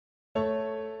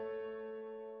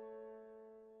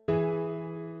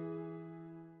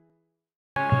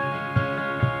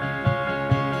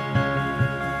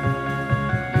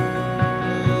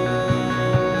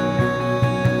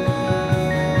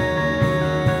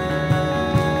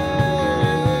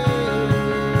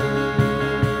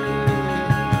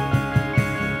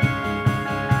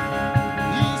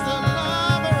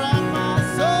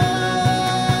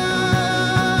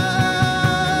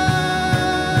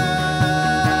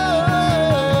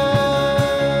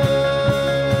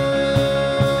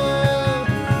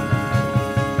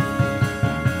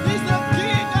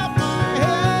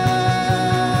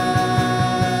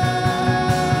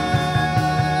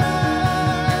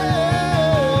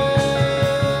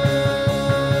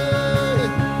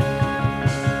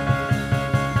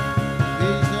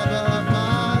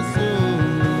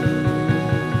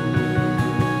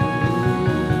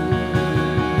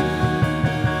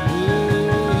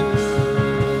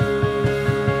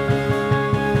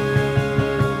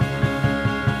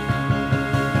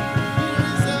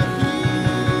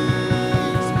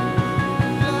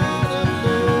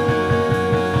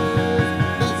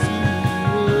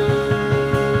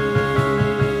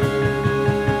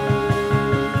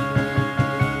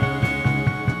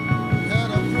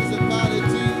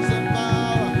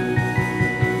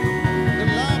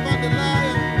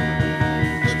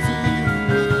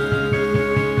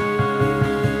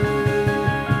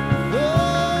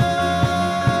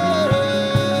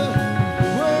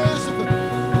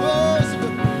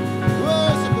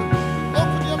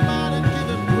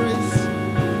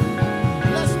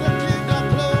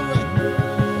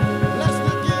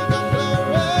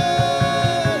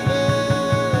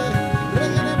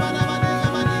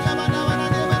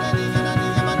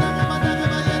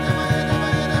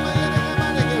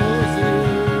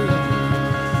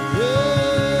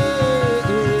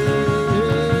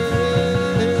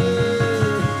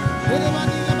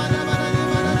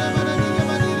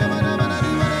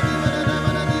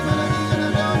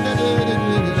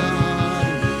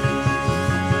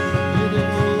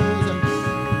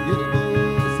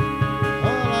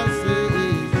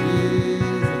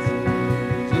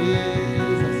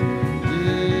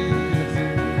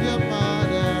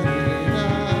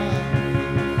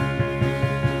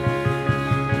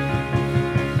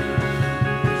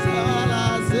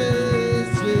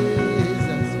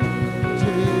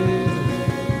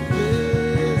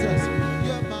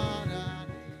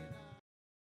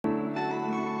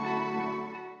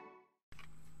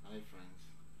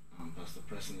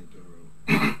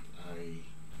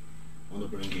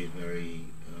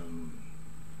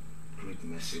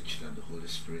message that the Holy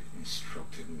Spirit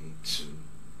instructed me to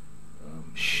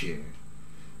share.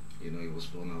 It was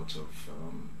born out of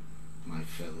my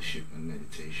fellowship and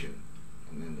meditation,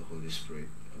 and then the Holy Spirit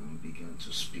began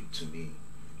to speak to me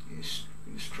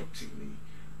instructively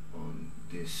on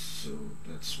this. So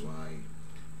that's why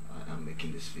I'm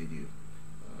making this video.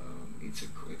 It's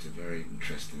a very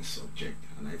interesting subject,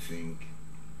 and I think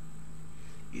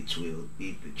it will,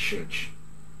 if the church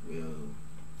will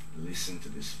listen to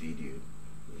this video,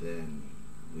 then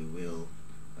we will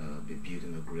be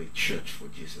building a great church for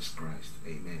Jesus Christ.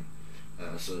 Amen.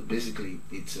 So basically,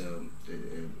 it's a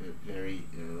very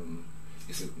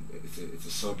it's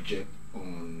a subject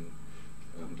on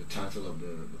the title of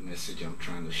the message I'm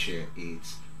trying to share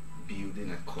is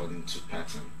building according to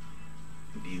pattern.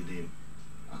 Building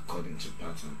according to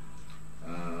pattern.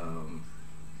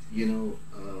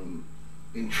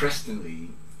 Interestingly,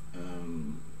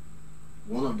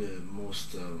 one of the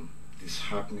most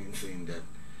disheartening thing that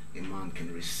a man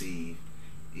can receive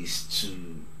is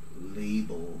to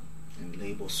label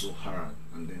so hard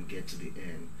and then get to the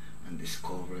end and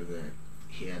discover that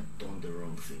he had done the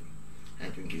wrong thing. I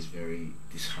think it's very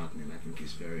disheartening. I think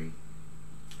it's very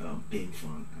painful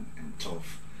and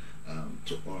tough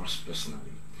to us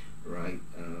personally, right?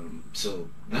 So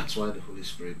that's why the Holy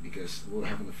Spirit, because we were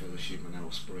having a fellowship and I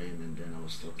was praying and then I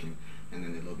was talking, and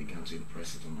then the Lord began to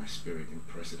impress it on my spirit,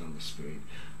 impress it on the spirit.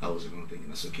 I was even thinking,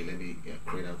 that's okay, let me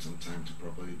create out some time to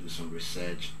properly do some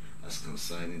research as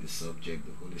concerning the subject.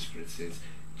 The Holy Spirit says,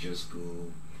 just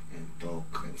go and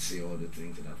talk and say all the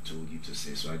things that I've told you to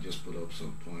say. So I just put up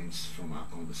some points from our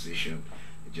conversation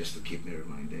just to keep me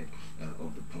reminded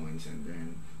of the points, and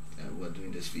then we're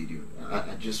doing this video.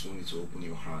 I just wanted to open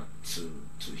your heart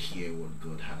to hear what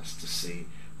God has to say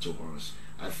to us.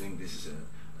 I think this is a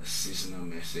seasonal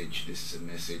message. This is a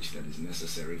message that is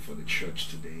necessary for the church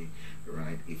today,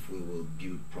 right? If we will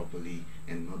build properly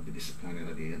and not be disappointed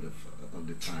at the end of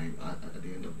the time, at the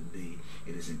end of the day,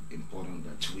 it is important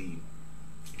that we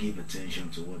give attention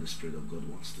to what the Spirit of God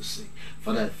wants to say.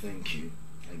 Father, I thank you.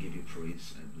 I give you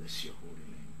praise. I bless your holy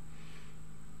name.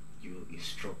 You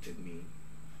instructed me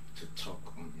to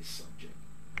talk on this subject,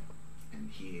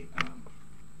 and here I'm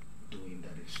doing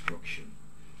that instruction.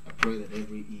 I pray that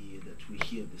every ear that we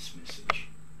hear this message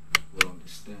will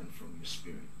understand from your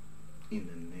Spirit. In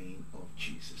the name of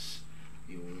Jesus,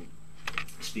 you will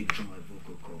speak through my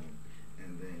vocal cord,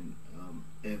 and then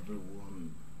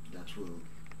everyone that will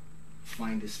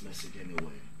find this message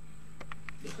anywhere,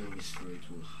 the Holy Spirit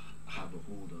will have a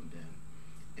hold on them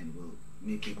and will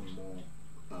make it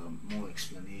more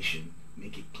explanation,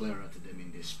 make it clearer to them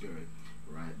in their spirit,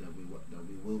 right? That we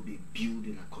will be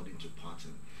building according to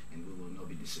pattern, and we will not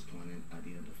be disappointed at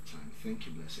the end of time. Thank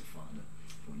you, blessed Father,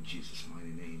 for in Jesus'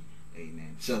 mighty name,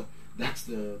 amen. So that's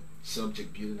the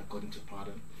subject, building according to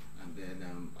pattern, and then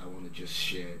I want to just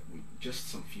share with just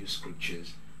some few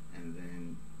scriptures, and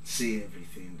then say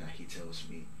everything that he tells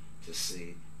me to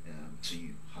say to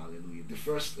you. Hallelujah. The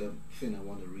first thing I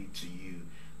want to read to you,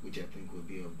 which I think will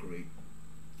be of great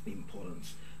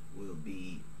importance, will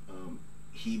be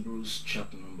Hebrews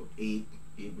chapter number 8.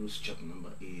 Hebrews chapter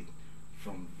number 8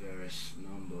 from verse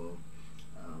number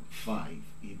 5.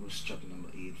 Hebrews chapter number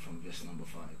 8 from verse number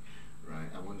 5.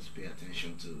 Right? I want us to pay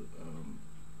attention to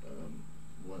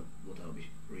what I'll be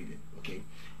reading. Okay.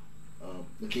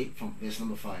 From verse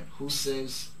number 5. Who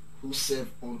serve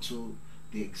unto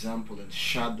the example and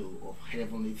shadow of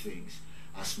heavenly things,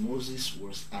 as Moses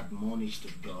was admonished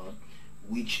of God,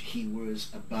 which he was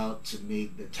about to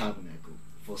make the tabernacle.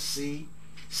 For see,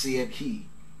 saith he,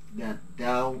 that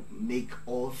thou make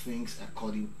all things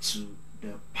according to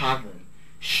the pattern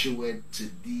shewed to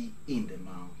thee in the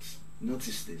mount.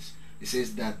 Notice this. It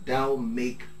says that thou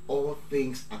make all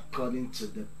things according to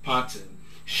the pattern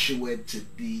shewed to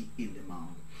thee in the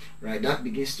mount. Right? That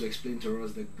begins to explain to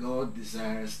us that God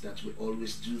desires that we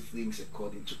always do things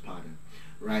according to pattern.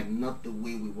 Right? Not the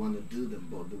way we want to do them,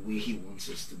 but the way he wants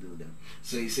us to do them.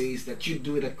 So he says that you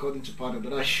do it according to pattern,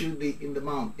 but I should be in the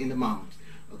mount.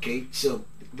 Okay? So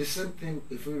the same thing,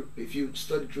 if you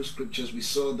study through scriptures, we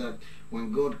saw that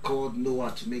when God called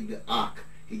Noah to make the ark,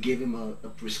 he gave him a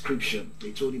prescription.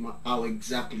 He told him how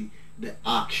exactly the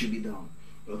ark should be done.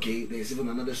 Okay? There's even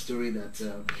another story that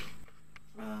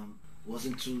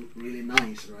wasn't too really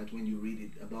nice, right? When you read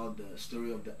it about the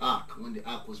story of the ark, when the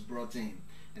ark was brought in,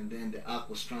 and then the ark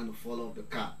was trying to fall off the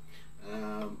cart.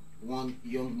 One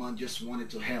young man just wanted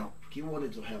to help. He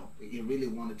wanted to help. He really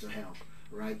wanted to help,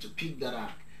 right? To pick that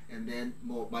ark. And then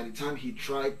by the time he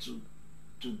tried to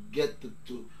get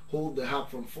to hold the ark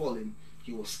from falling,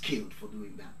 he was killed for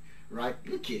doing that, right?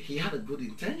 Look here, he had a good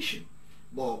intention,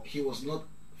 but he was not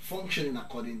functioning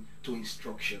according to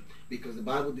instruction, because the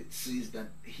Bible says that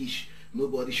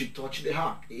nobody should touch the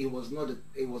ark. It was not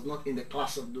in the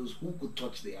class of those who could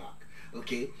touch the ark.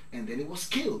 Okay, and then he was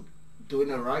killed doing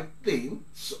the right thing,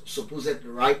 supposed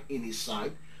right in his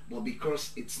sight, but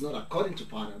because it's not according to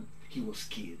pattern, he was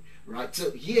killed. Right.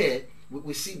 So here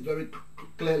we see very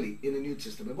clearly in the New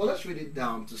Testament. But let's read it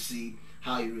down to see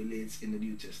how it relates in the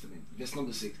New Testament. Verse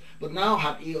number 6. But now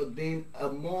had he ordained a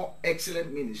more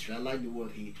excellent ministry. I like the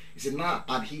word he. He said, now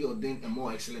had he ordained a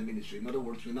more excellent ministry. In other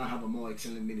words, we now have a more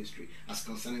excellent ministry as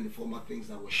concerning the former things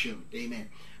that were shown. Amen.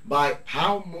 By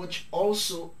how much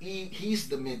also he is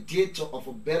the mediator of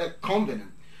a better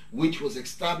covenant, which was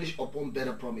established upon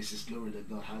better promises. Glory to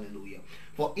God. Hallelujah.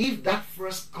 For if that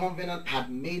first covenant had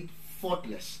made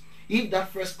faultless, if that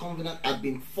first covenant had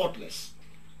been faultless,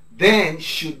 then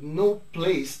should no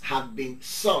place have been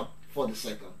sought for the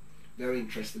second. Very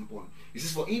interesting point. It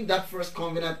says, for if that first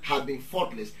covenant had been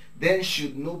faultless, then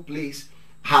should no place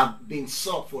have been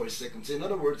sought for a second. So in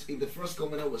other words, if the first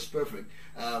covenant was perfect,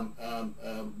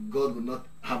 God would not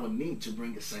have a need to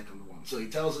bring a second one. So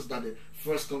it tells us that the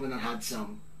first covenant had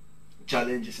some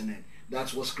challenges in it.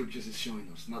 That's what scriptures is showing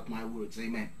us, not my words.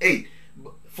 Amen. 8.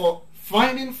 For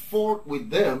finding fault with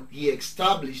them, he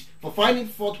established. For finding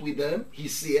fault with them, he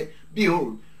said,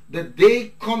 behold, the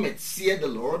day cometh, saith the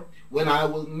Lord, when I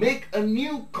will make a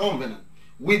new covenant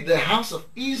with the house of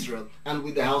Israel and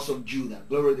with the house of Judah.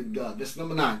 Glory to God. Verse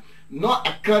number 9. Not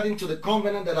according to the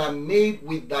covenant that I made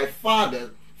with thy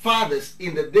fathers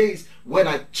in the days when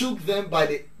I took them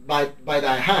by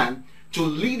thy hand to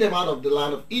lead them out of the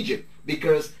land of Egypt,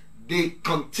 because they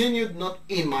continued not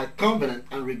in my covenant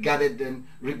and regarded them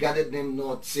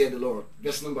not, saith the Lord.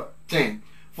 Verse number 10.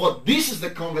 For this is the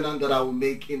covenant that I will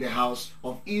make in the house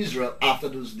of Israel after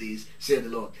those days, saith the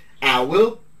Lord. I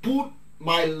will put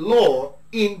my law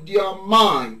in their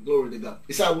mind. Glory to God.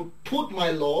 It says, I will put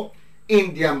my law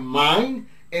in their mind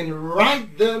and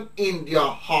write them in their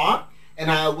heart,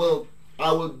 and I will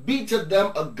be to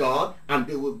them a God, and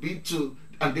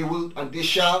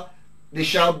they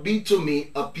shall be to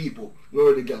me a people.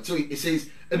 Glory to God. So it says,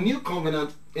 a new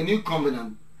covenant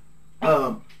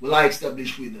will I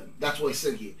establish with them. That's what it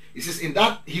said here. It says, in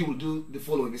that he will do the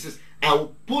following. It says, I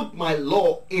will put my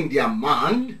law in their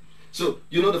mind. So,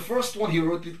 the first one he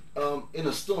wrote it in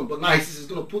a stone, but now he says he's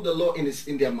going to put the law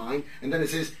in their mind, and then it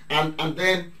says, and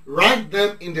then write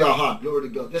them in their heart. Glory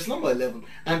to God. That's number 11.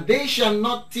 And they shall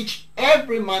not teach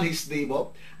every man his neighbor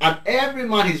and every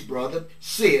man his brother,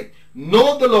 saying,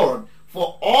 know the Lord,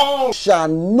 for all shall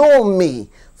know me,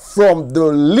 from the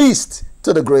least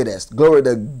to the greatest. Glory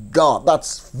to God.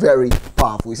 That's very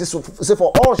powerful. He says,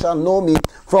 for all shall know me,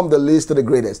 from the least to the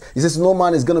greatest. He says, no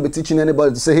man is going to be teaching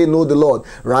anybody to say, hey, know the Lord,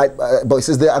 right? But he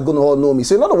says, they are going to all know me.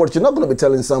 So in other words, you're not going to be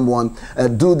telling someone,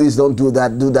 do this, don't do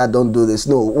that, don't do this.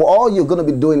 No, all you're going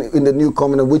to be doing in the new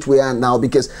covenant, which we are now,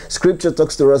 because scripture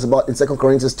talks to us about in 2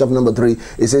 Corinthians chapter number 3,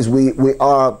 it says we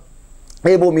are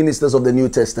able ministers of the New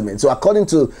Testament. So according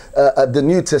to the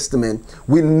New Testament,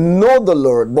 we know the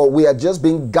Lord, but we are just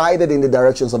being guided in the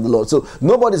directions of the Lord. So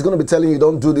nobody's going to be telling you,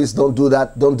 don't do this, don't do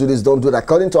that, don't do this, don't do that,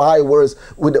 according to how it was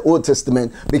with the Old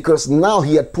Testament, because now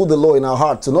he had put the law in our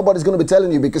heart. So nobody's going to be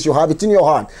telling you, because you have it in your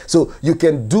heart. So you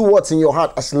can do what's in your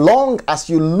heart. As long as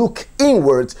you look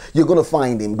inwards, you're going to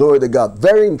find him. Glory to God.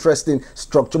 Very interesting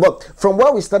structure. But from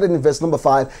where we started in verse number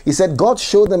 5, he said God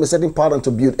showed them a certain pattern to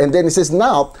build. And then he says,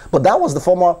 now, but that was the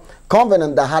former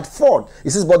covenant that had fault. He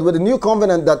says, but with the new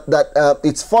covenant that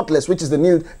it's faultless, which is the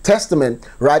New Testament,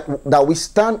 right, that we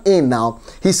stand in now,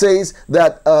 he says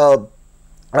that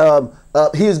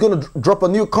he is going to drop a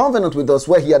new covenant with us,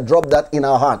 where he had dropped that in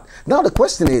our heart. Now the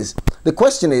question is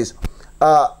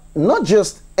not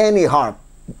just any heart.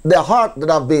 The heart that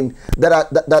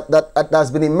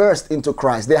has been immersed into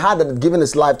Christ, the heart that has given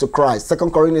its life to Christ. 2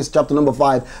 Corinthians chapter number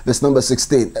 5, verse number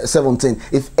 17.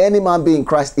 If any man be in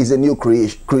Christ, is a new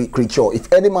creature.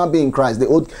 If any man be in Christ, the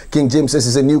old King James says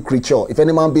is a new creature. If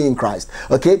any man be in Christ,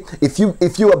 okay. If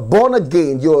you are born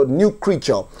again, you're a new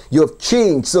creature. You have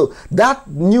changed. So that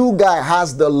new guy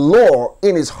has the law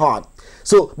in his heart.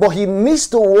 So, but he needs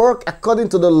to work according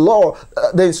to the law,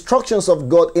 the instructions of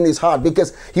God in his heart,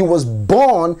 because he was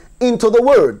born into the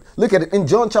Word. Look at it in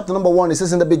John chapter number 1. It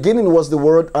says, in the beginning was the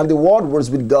Word, and the Word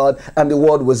was with God, and the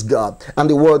Word was God, and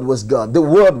the Word was God. The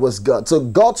Word was God. So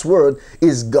God's Word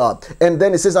is God. And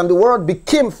then it says, and the Word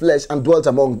became flesh and dwelt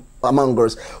among among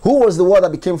us. Who was the word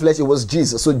that became flesh? It was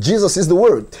Jesus. So Jesus is the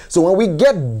word. So when we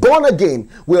get born again,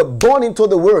 we're born into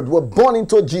the word. We're born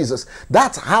into Jesus.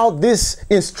 That's how this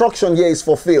instruction here is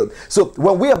fulfilled. So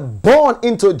when we are born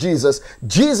into Jesus,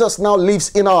 Jesus now lives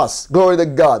in us. Glory to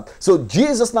God. So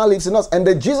Jesus now lives in us. And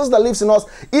the Jesus that lives in us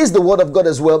is the word of God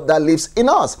as well that lives in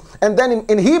us. And then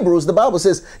in Hebrews, the Bible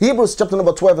says, Hebrews chapter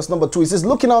number 12, verse number 2, it says,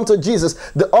 looking unto Jesus,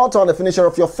 the author and the finisher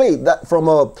of your faith. That from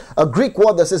a Greek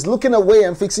word that says, looking away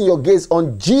and fixing your gaze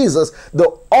on Jesus, the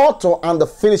author and the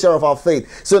finisher of our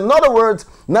faith. So in other words,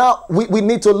 now we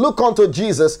need to look unto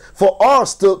Jesus for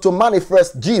us to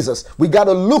manifest Jesus. We got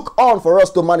to look on for us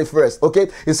to manifest. Okay.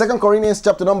 In 2 Corinthians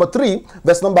chapter number 3,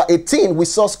 verse number 18, we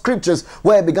saw scriptures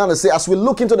where it began to say, as we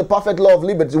look into the perfect law of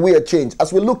liberty, we are changed.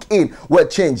 As we look in, we're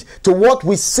changed to what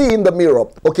we see in the mirror.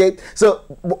 Okay. So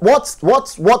what's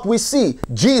what we see?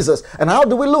 Jesus. And how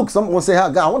do we look? Someone will say,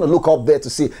 oh, God, I want to look up there to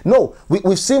see. No,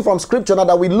 we've seen from scripture now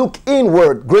that we look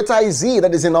inward. Greater is he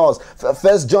that is in us.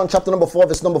 1 John chapter number 4,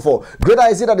 verse number 4. Greater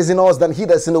is he that is in us than he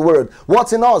that's in the word.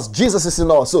 What's in us? Jesus is in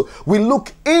us. So we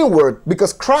look inward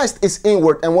because Christ is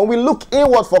inward. And when we look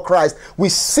inward for Christ, we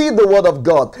see the word of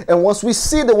God. And once we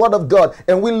see the word of God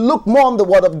and we look more on the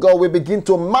word of God, we begin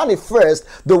to manifest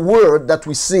the word that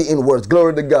we see in words.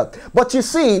 Glory to God. But you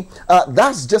see,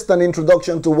 that's just an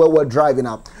introduction to where we're driving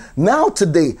at. Now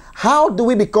today, how do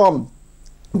we become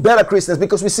better Christians?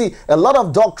 Because we see a lot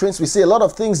of doctrines, we see a lot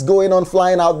of things going on,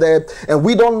 flying out there, and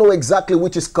we don't know exactly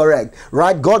which is correct,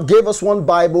 right? God gave us one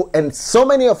Bible, and so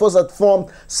many of us have formed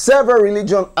several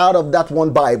religions out of that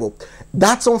one Bible.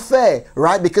 That's unfair,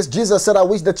 right? Because Jesus said, I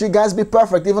wish that you guys be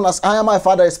perfect, even as I am, my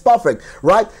Father is perfect,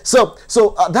 right? So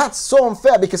that's so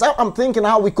unfair, because I'm thinking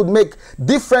how we could make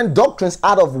different doctrines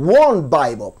out of one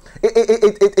Bible.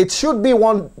 It should be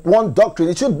one doctrine.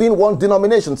 It should be in one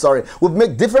denomination, sorry. We'll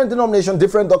make different denominations,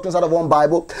 different doctrines out of one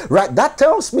Bible, right? That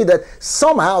tells me that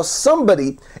somehow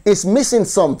somebody is missing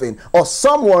something, or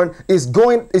someone is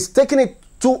taking it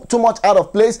too much out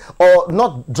of place, or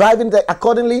not driving there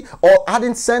accordingly, or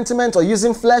adding sentiment, or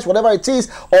using flesh, whatever it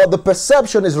is, or the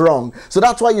perception is wrong. So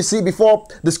that's why you see before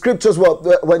the scriptures were,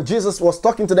 when Jesus was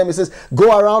talking to them, he says,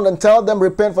 go around and tell them,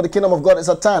 repent, for the kingdom of God is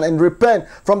at hand. And repent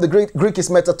from the Greek is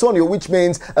metatonio, which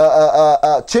means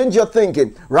change your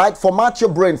thinking, right? Format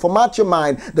your brain, format your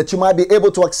mind, that you might be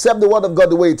able to accept the word of God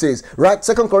the way it is, right?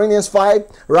 2 Corinthians 5,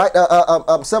 right?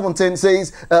 17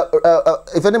 says,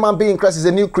 if any man be in Christ is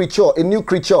a new creature,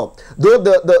 Though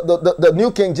the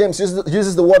New King James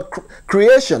uses the word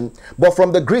creation, but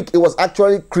from the Greek it was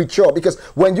actually creature, because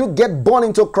when you get born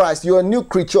into Christ, you're a new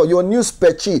creature, you're a new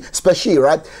species,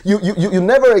 right? You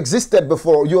never existed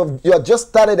before. You have just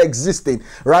started existing,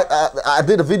 right? I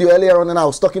did a video earlier on, and I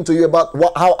was talking to you about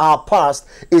how our past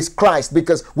is Christ,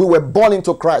 because we were born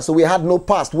into Christ, so we had no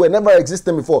past. We were never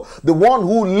existing before. The one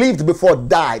who lived before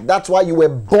died. That's why you were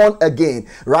born again,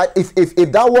 right? If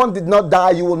that one did not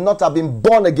die, you would not have been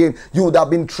born again. You would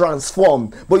have been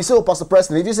transformed. But you say, oh, Pastor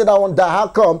Preston, if you say that one died, how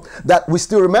come that we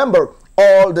still remember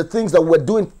all the things that we're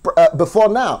doing before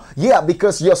now? Yeah,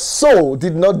 because your soul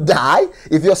did not die.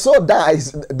 If your soul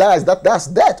dies, that's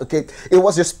death. Okay, it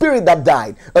was your spirit that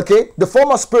died. Okay, the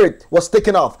former spirit was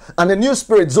taken off, and the new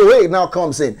spirit, Zoe, now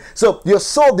comes in. So your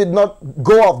soul did not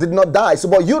go off, did not die. So,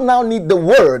 but you now need the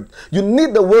word. You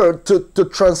need the word to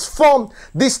transform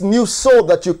this new soul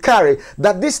that you carry.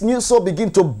 That this new soul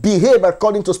begin to behave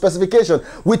according to specification,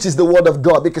 which is the word of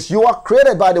God. Because you are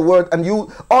created by the word, and you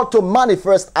ought to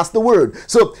manifest as the word.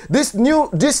 So this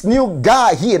new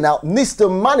guy here now needs to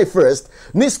manifest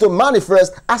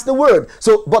as the word.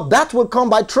 So, but that will come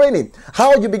by training.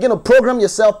 How you begin to program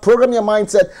yourself, program your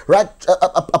mindset, right?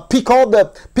 Pick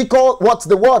all what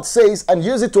the word says and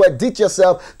use it to edit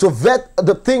yourself, to vet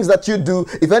the things that you do.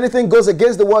 If anything goes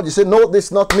against the word, you say, no, this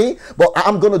is not me, but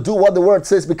I'm going to do what the word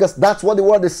says, because that's what the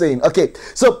word is saying. Okay,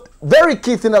 so very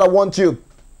key thing that I want you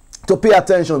to pay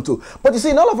attention to. But you see,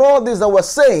 in all this that we're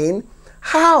saying,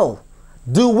 how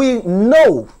do we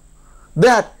know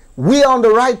that we are on the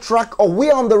right track or we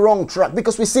are on the wrong track?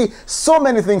 Because we see so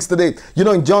many things today. You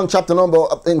know, in John,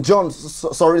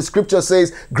 scripture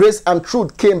says grace and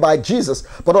truth came by Jesus.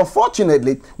 But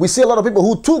unfortunately, we see a lot of people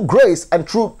who took grace and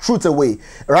truth away,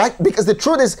 right? Because the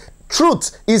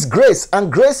truth is grace,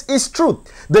 and grace is truth.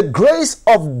 The grace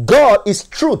of God is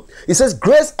truth. It says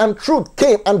grace and truth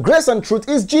came, and grace and truth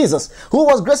is Jesus. Who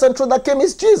was grace and truth that came?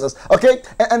 Is Jesus. Okay,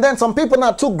 and then some people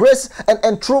now took grace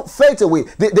and truth faith away.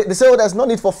 They say, oh, there's no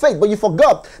need for faith, but you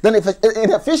forgot. Then in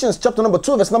Ephesians chapter number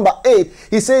 2, verse number 8,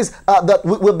 he says that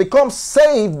we will become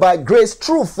saved by grace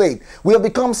through faith. We have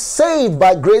become saved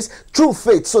by grace through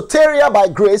faith. Soteria by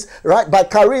grace, right? By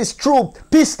charis through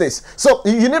pistis. So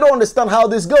you need to understand how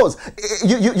this goes.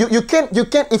 You can't,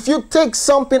 if you take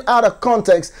something out of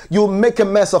context, you make a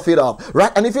mess of it up,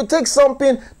 right? And if you take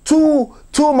something too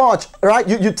much, right?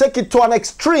 You take it to an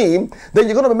extreme, then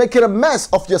you're going to be making a mess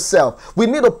of yourself. We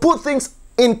need to put things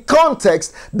in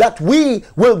context that we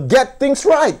will get things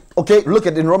right. Okay, look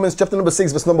at in Romans chapter number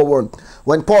 6, verse number 1.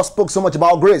 When Paul spoke so much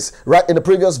about grace, right, in the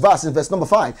previous verse, in verse number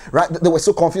 5, right, they were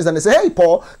so confused and they said, hey,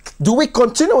 Paul, do we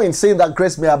continue in saying that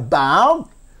grace may abound?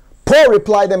 Paul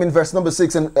replied them in verse number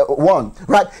 6 and 1,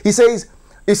 right? He says,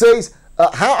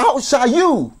 how shall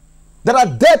you that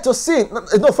are dead to sin?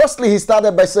 No, firstly, he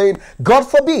started by saying, God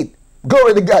forbid.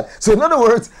 Glory to God. So in other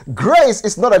words, grace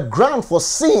is not a ground for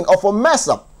sin or for mess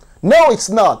up. No, it's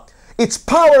not. It's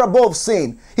power above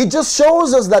sin. It just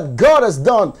shows us that God has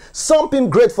done something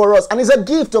great for us, and it's a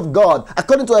gift of God.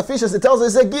 According to Ephesians, it tells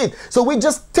us it's a gift. So we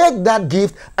just take that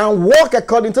gift and walk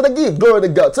according to the gift. Glory to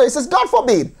God. So it says, God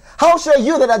forbid. How shall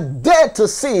you that are dead to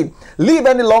sin live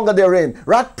any longer therein?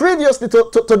 Right? Previously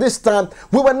to this time,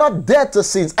 we were not dead to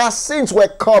sins. Our sins were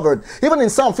covered. Even in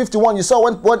Psalm 51, you saw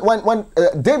when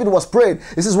David was praying,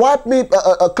 he says, wipe me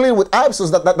clean with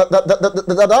hyssop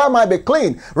that I might be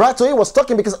clean. Right? So he was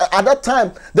talking because at that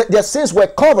time, their sins were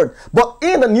covered. But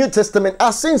in the New Testament,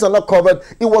 our sins are not covered.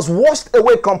 It was washed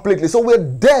away completely. So we're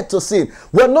dead to sin.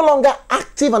 We're no longer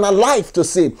active and alive to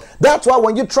sin. That's why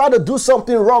when you try to do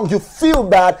something wrong, you feel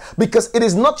bad, because it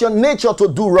is not your nature to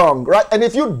do wrong, right? And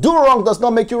if you do wrong, does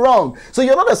not make you wrong. So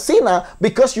you're not a sinner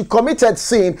because you committed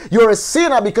sin. You're a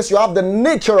sinner because you have the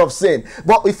nature of sin.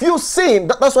 But if you sin,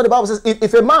 that's what the Bible says.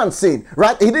 If a man sin,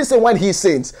 right? He didn't say when he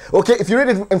sins. Okay, if you read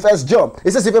it in 1 John,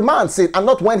 it says if a man sin and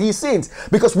not when he sins,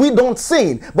 because we don't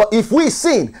sin. But if we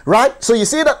sin, right? So you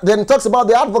see that then it talks about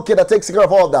the advocate that takes care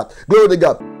of all that. Glory to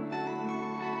God.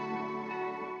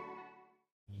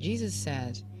 Jesus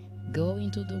said, go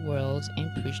into the world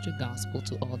and preach the gospel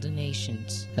to all the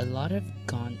nations. A lot have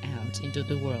gone out into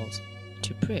the world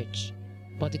to preach.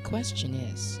 But the question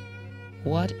is,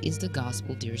 what is the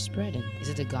gospel they're spreading? Is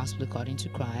it the gospel according to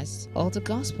Christ, or the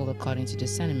gospel according to the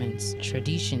sentiments,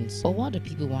 traditions, or what the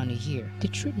people want to hear? The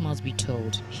truth must be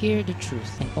told. Hear the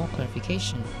truth and all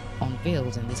clarification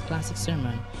unveiled in this classic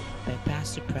sermon by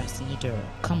Pastor Preston Idoro.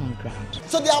 Common ground.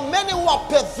 So there are many who are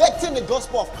perfecting the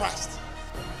gospel of Christ.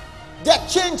 They're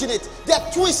changing it. They're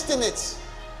twisting it.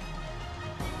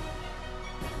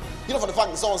 You know, for the fact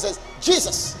that someone says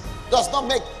Jesus does not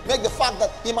make the fact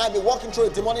that he might be walking through a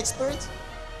demonic spirit.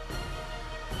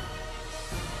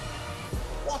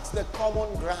 What's the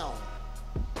common ground?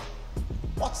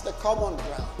 What's the common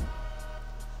ground?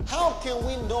 How can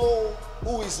we know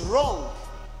who is wrong?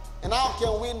 And how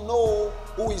can we know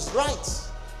who is right?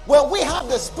 When we have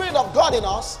the Spirit of God in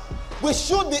us, we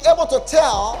should be able to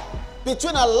tell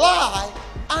between a lie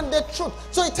and the truth.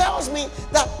 So it tells me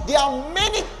that there are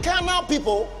many carnal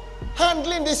people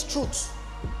handling this truth.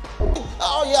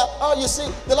 Oh yeah, oh you see,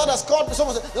 the Lord has called me.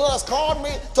 Someone said, the Lord has called me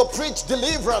to preach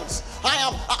deliverance.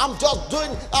 I'm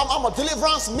a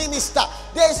deliverance minister.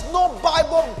 There is no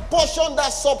Bible portion that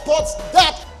supports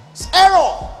that. It's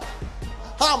error.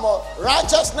 I'm a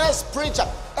righteousness preacher.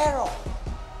 Error.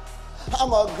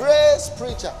 I'm a grace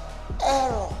preacher.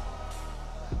 Error.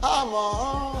 I'm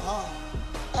a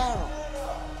error.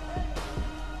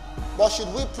 But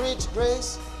should we preach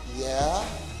grace? Yeah.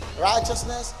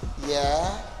 Righteousness?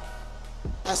 Yeah.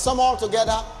 And some all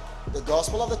together, the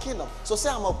gospel of the kingdom. So say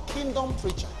I'm a kingdom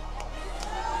preacher.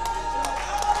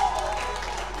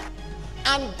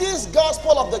 And this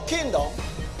gospel of the kingdom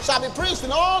shall be preached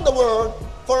in all the world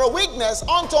for a witness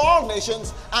unto all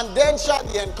nations, and then shall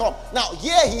the end come. Now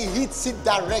here he hits it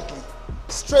directly,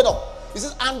 straight up. He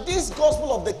says, and this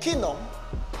gospel of the kingdom,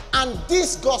 and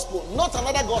this gospel, not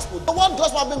another gospel. What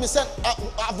gospel have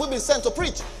we been sent to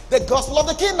preach? The gospel of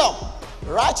the kingdom.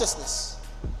 Righteousness,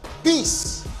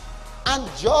 peace, and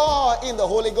joy in the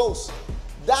Holy Ghost.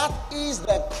 That is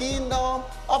the kingdom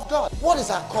of God. What is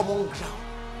our common ground?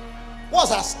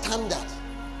 What's our standard?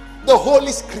 The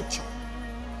Holy Scripture.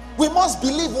 We must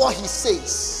believe what he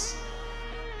says.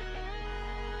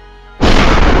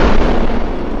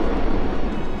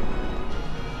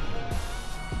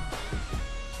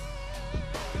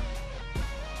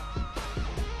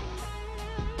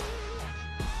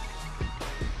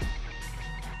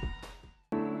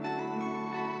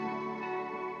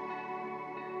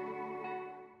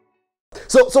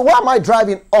 So why am I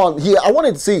driving on here? I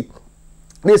wanted to see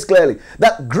this clearly.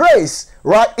 That grace,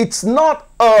 right, it's not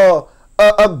a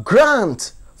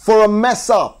grant for a mess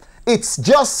up. It's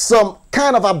just some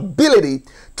kind of ability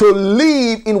to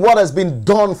live in what has been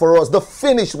done for us, the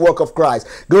finished work of Christ.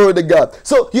 Glory to God.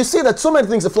 So you see that so many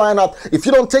things are flying out. If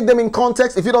you don't take them in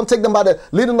context, if you don't take them by the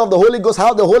leading of the Holy Ghost,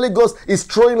 how the Holy Ghost is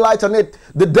throwing light on it,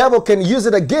 the devil can use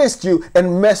it against you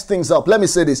and mess things up. Let me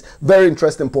say this very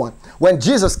interesting point. When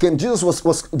Jesus came,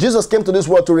 Jesus came to this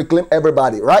world to reclaim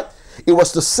everybody, right? It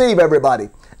was to save everybody.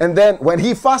 And then when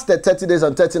he fasted 40 days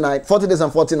and 40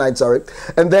 nights, sorry.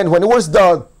 And then when it was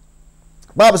done,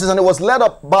 Bible says, and it was led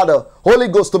up by the Holy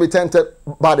Ghost to be tempted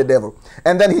by the devil.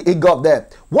 And then he got there.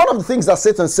 One of the things that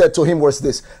Satan said to him was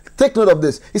this. Take note of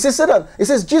this. He says, Satan, he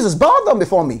says, Jesus, bow down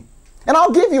before me and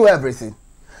I'll give you everything.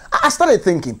 I started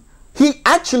thinking, he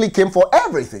actually came for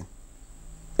everything.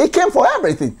 He came for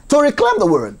everything to reclaim the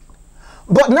word.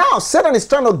 But now Satan is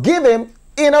trying to give him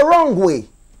in a wrong way.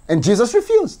 And Jesus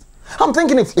refused. I'm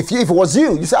thinking if it was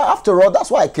you say, after all,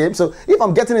 that's why I came. So if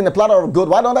I'm getting in a platter of good,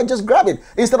 why don't I just grab it?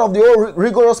 Instead of the old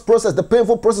rigorous process, the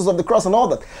painful process of the cross and all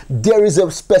that. There is a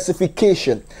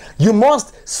specification. You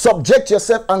must subject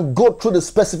yourself and go through the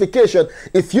specification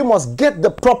if you must get the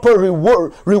proper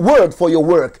reward for your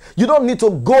work. You don't need to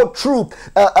go through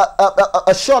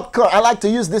a shortcut. I like to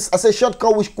use this as a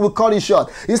shortcut, we call it short.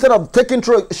 Instead of taking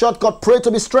through a shortcut, pray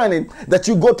to be strengthened that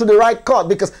you go to the right cut,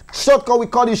 because shortcut we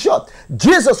call it short.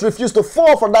 Jesus refused to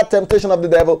fall for that temptation of the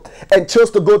devil and chose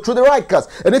to go through the right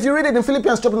cuts. And if you read it in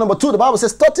Philippians chapter number 2, the Bible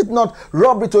says, thought it not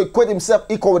robbery to equate himself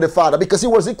equal with the Father, because he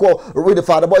was equal with the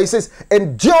Father. But he says,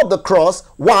 endure the cross.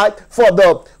 Why? For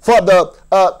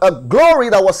the glory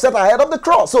that was set ahead of the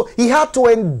cross. So he had to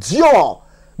endure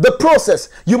the process.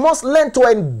 You must learn to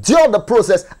endure the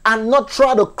process and not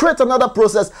try to create another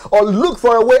process or look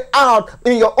for a way out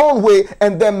in your own way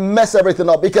and then mess everything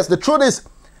up. Because the truth is,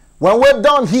 when we're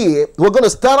done here, we're going to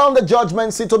stand on the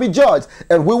judgment seat to be judged.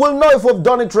 And we will know if we've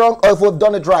done it wrong or if we've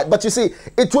done it right. But you see,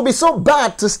 it will be so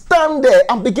bad to stand there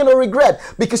and begin to regret,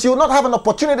 because you will not have an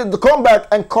opportunity to come back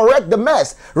and correct the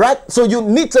mess, right? So you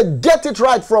need to get it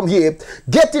right from here.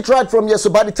 Get it right from here. So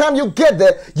by the time you get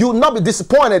there, you will not be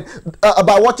disappointed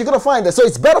about what you're going to find there. So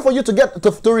it's better for you to get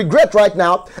to regret right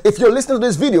now if you're listening to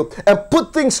this video and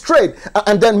put things straight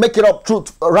and then make it up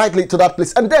rightly to that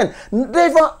place. And then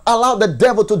never allow the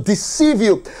devil to deceive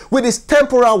you with his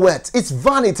temporal words. It's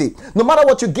vanity. No matter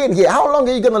what you gain here, how long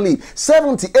are you going to live?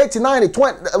 70, 80, 90,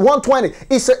 20, 120.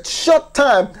 It's a short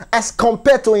time as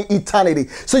compared to eternity.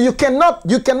 So you cannot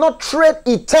trade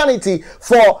eternity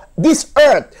for this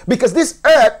earth, because this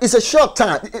earth is a short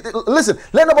time. Listen,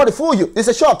 let nobody fool you. It's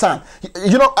a short time.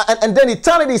 You know, and then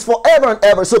eternity is forever and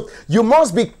ever. So you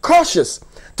must be cautious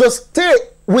to stay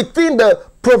within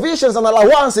the provisions and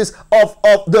allowances of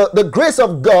the grace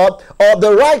of God, or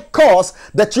the right course,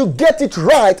 that you get it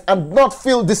right and not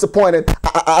feel disappointed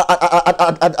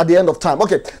at the end of time.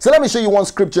 Okay, so let me show you one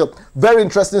scripture, very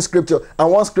interesting scripture,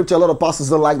 and one scripture a lot of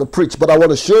pastors don't like to preach, but I want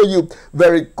to show you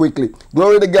very quickly.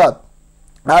 Glory to God.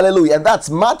 Hallelujah. And that's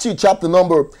Matthew chapter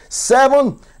number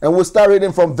 7, and we'll start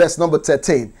reading from verse number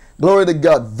 13. Glory to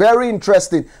God. Very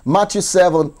interesting. Matthew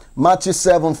 7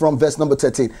 from verse number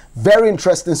 13. Very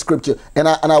interesting scripture. And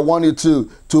I want you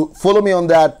to follow me on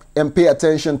that and pay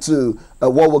attention to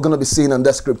what we're going to be seeing in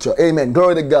that scripture. Amen.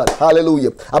 Glory to God.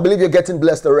 Hallelujah. I believe you're getting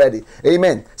blessed already.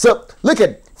 Amen. So look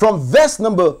at from verse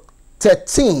number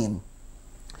 13.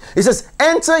 It says,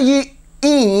 enter ye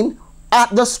in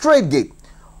at the straight gate.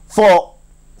 For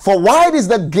wide is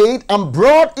the gate and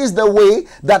broad is the way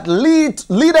that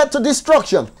leadeth to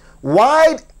destruction.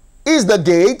 Wide is the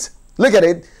gate. Look at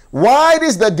it. Wide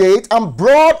is the gate and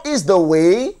broad is the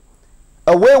way.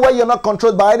 A way where you're not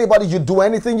controlled by anybody. You do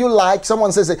anything you like.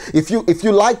 Someone says, if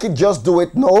you like it, just do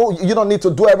it. No, you don't need to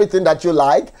do everything that you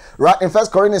like. Right? In 1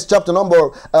 Corinthians chapter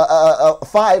number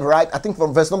 5, right? I think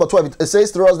from verse number 12, it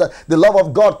says to us that the love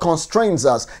of God constrains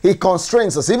us. He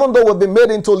constrains us. Even though we've been made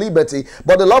into liberty,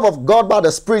 but the love of God by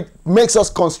the Spirit makes us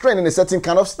constrained in a certain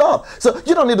kind of stuff. So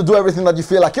you don't need to do everything that you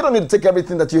feel like. You don't need to take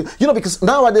everything that you know, because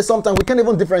nowadays sometimes we can't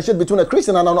even differentiate between a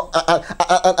Christian and an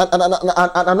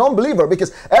unbeliever,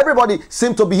 because everybody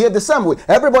seem to behave the same way.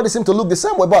 Everybody seem to look the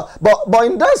same way. But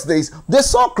in those days, they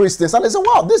saw Christians and they said,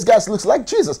 wow, this guy looks like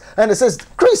Jesus. And it says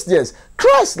Christians,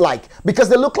 Christ-like, because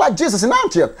they look like Jesus in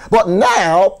Antioch. But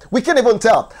now, we can't even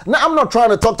tell. Now, I'm not trying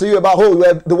to talk to you about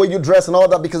the way you dress and all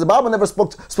that, because the Bible never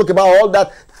spoke about all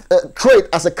that trait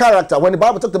as a character. When the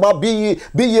Bible talked about be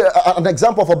an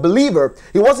example of a believer,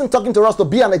 he wasn't talking to us to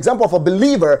be an example of a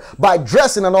believer by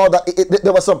dressing and all that.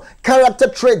 There were some character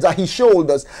traits that he showed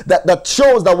us that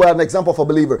shows that we're an example of a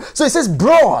believer. So he says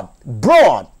broad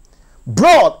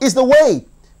is the way.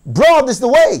 Broad is the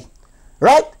way.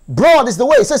 Right? Broad is the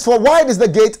way. It says, for wide is the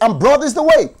gate and broad is the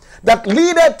way that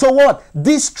leadeth to what?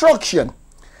 Destruction.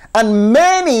 And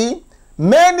many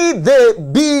many they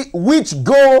be which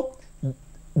go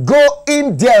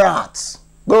in their hearts.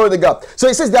 Glory to God. So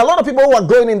he says there are a lot of people who are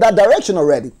going in that direction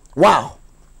already. Wow.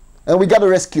 And we got to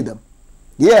rescue them.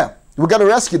 Yeah, we got to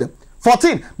rescue them.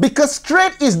 14, because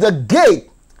straight is the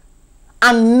gate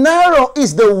and narrow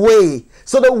is the way.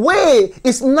 So the way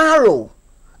is narrow.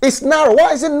 It's narrow.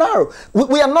 Why is it narrow?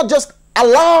 We are not just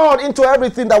allowed into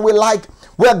everything that we like.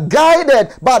 We are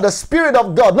guided by the Spirit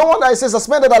of God. No wonder it says, as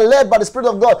men that are led by the Spirit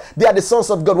of God, they are the sons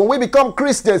of God. When we become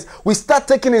Christians, we start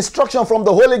taking instruction from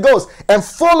the Holy Ghost and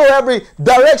follow every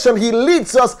direction He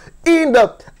leads us in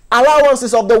the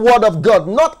allowances of the Word of God.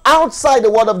 Not outside the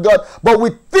Word of God, but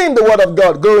within the Word of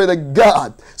God. Glory to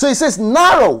God. So He says,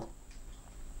 narrow.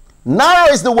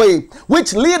 Narrow is the way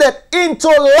which leadeth into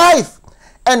life,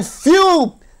 and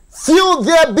few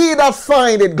there be that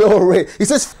find it. Glory. He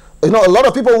says, a lot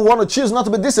of people want to choose not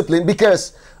to be disciplined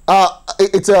because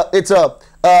it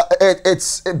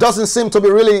doesn't seem to be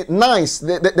really nice.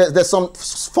 There's some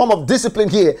form of discipline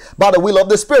here by the will of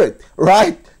the Spirit,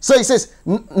 right? So he says,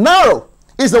 narrow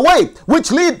is the way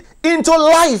which lead into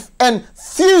life, and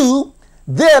few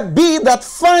there be that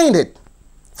find it.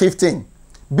 15.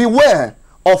 Beware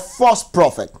of false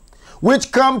prophet,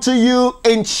 which come to you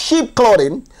in sheep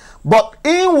clothing, but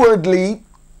inwardly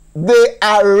they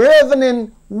are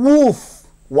ravening wolf.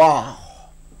 Wow,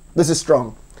 this is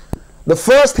strong. The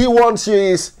first he warns you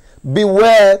is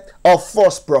beware of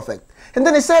false prophet. And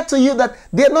then he said to you that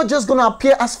they're not just going to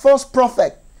appear as false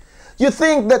prophet. You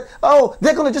think that, oh,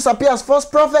 they're going to just appear as false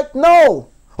prophet? No.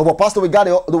 Oh, but Pastor, we got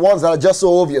the ones that are just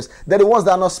so obvious. They're the ones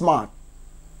that are not smart.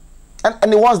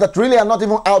 And the ones that really are not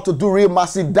even out to do real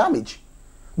massive damage.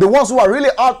 The ones who are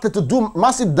really out to do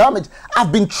massive damage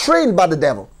have been trained by the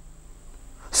devil.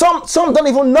 Some don't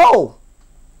even know.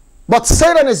 But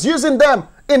Satan is using them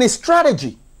in his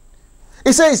strategy.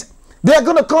 He says, they're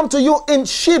going to come to you in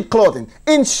sheep clothing.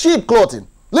 In sheep clothing.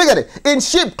 Look at it. In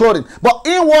sheep clothing. But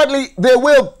inwardly, they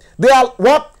are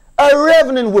what? A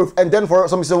ravening wolf. And then for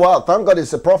some, you say, well, thank God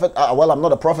it's a prophet. Well, I'm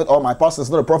not a prophet, or my pastor is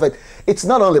not a prophet. It's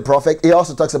not only prophet. He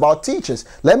also talks about teachers.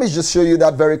 Let me just show you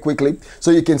that very quickly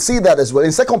so you can see that as well.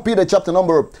 In 2 Peter chapter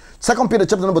number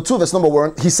 2, verse number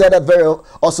 1, he said that very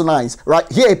also nice. Right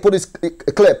here, he put it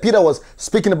clear. Peter was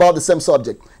speaking about the same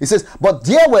subject. He says, but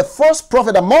there were false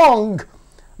prophets among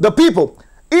the people,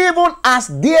 even as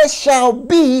there shall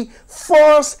be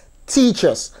false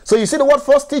teachers. So you see the word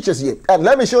false teachers here. And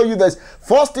let me show you this.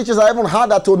 False teachers are even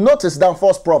harder to notice than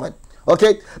false prophet.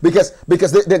 Okay? Because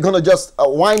they're going to just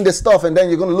wind the stuff, and then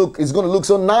it's going to look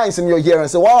so nice in your ear and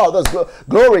say, wow, that's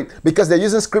glory. Because they're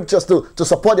using scriptures to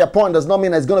support their point does not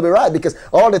mean it's going to be right. Because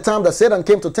all the time that Satan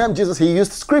came to tempt Jesus, he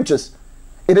used scriptures.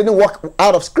 He didn't walk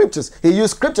out of scriptures. He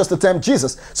used scriptures to tempt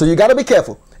Jesus. So you got to be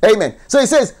careful. Amen. So he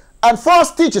says, and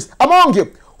false teachers among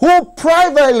you, who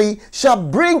privately shall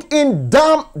bring in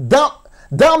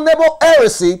damnable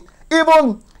heresy,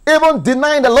 even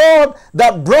denying the Lord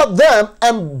that brought them,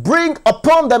 and bring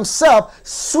upon themselves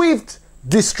swift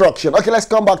destruction. Okay, let's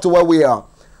come back to where we are.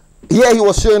 Here he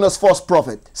was showing us false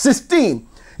prophet. 16,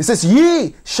 he says,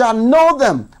 ye shall know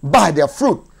them by their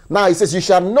fruit. Now he says, you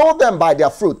shall know them by their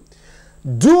fruit.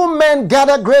 Do men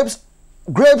gather grapes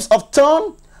of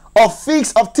thorn, or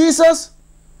figs of thistles?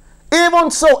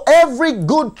 Even so, every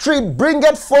good tree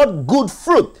bringeth forth good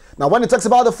fruit. Now, when he talks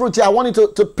about the fruit here, I want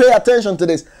you to pay attention to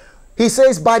this. He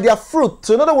says, by their fruit.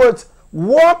 So, in other words,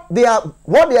 what they are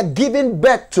giving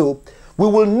birth to, we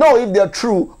will know if they are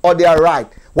true or they are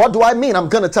right. What do I mean? I'm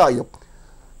going to tell you.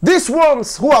 These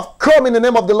ones who have come in the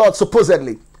name of the Lord,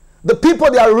 supposedly, the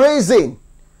people they are raising,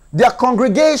 their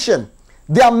congregation,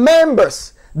 their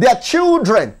members, their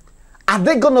children, are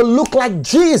they going to look like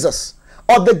Jesus,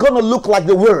 or are they going to look like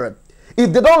the Word?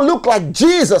 If they don't look like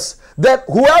Jesus, then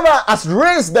whoever has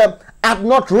raised them had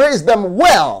not raised them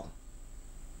well.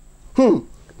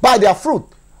 By their fruit.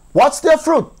 What's their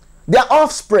fruit? Their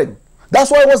offspring.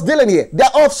 That's why I was dealing here. Their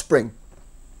offspring.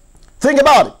 Think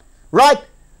about it. Right?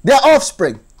 Their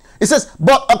offspring. It says,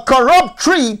 but a corrupt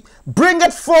tree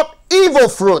bringeth forth evil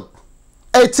fruit.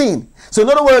 18. So in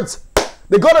other words,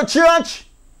 they go to church,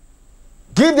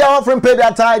 give their offering, pay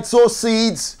their tithe, sow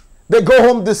seeds. They go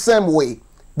home the same way.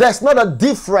 There's not a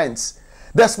difference.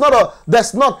 They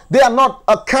are not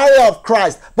a carrier of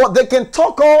Christ, but they can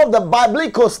talk all the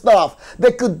biblical stuff.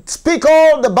 They could speak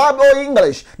all the Bible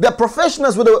English. They're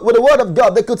professionals with the Word of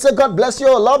God. They could say, God bless you,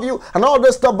 I love you, and all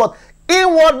this stuff, but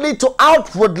inwardly to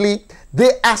outwardly,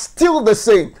 they are still the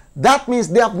same. that means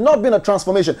there have not been a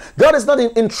transformation. God is not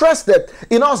interested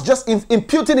in us just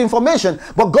imputing information,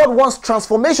 but God wants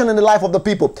transformation in the life of the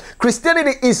people.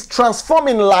 Christianity is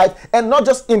transforming life and not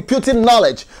just imputing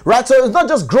knowledge, right? So it's not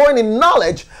just growing in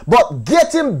knowledge, but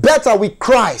getting better with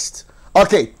Christ.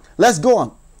 Okay, let's go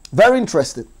on. Very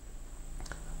interesting.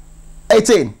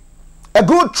 18. A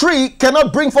good tree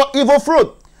cannot bring forth evil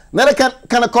fruit, neither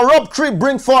can a corrupt tree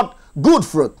bring forth good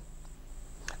fruit.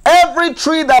 Every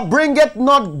tree that bringeth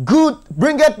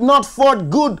not forth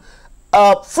good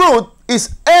fruit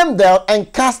is ended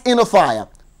and cast into fire.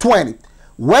 20.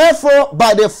 Wherefore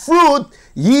by the fruit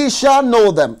ye shall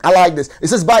know them. I like this. It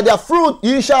says, by their fruit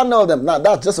ye shall know them. Now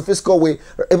that's just a physical way.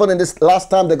 Even in this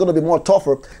last time, they're going to be more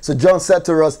tougher. So John said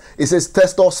to us, it says,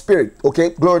 test our spirit. Okay,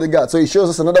 glory to God. So he shows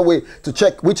us another way to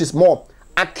check which is more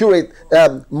accurate,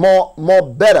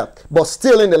 more better, but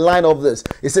still in the line of this.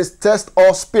 It says test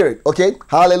our spirit. Okay,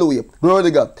 hallelujah, glory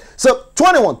to God. So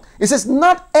 21, it says,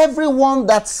 not everyone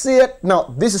that saith.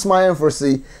 Now this is my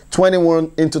emphasis,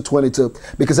 21 into 22,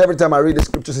 because every time I read the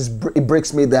scriptures, it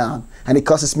breaks me down and it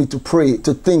causes me to pray,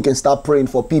 to think and start praying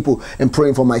for people and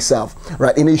praying for myself,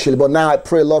 right, initially. But now I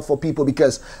pray a lot for people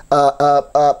because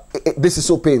this is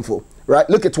so painful, right?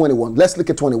 Look at 21. Let's look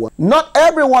at 21. Not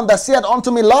everyone that saith unto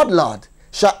me, Lord, Lord,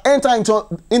 shall enter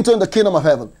into the kingdom of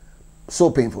heaven. So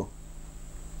painful.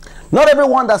 Not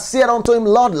everyone that saith unto him,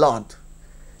 Lord, Lord,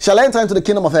 shall enter into the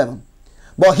kingdom of heaven,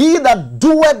 but he that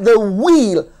doeth the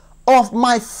will of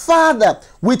my Father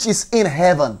which is in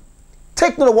heaven.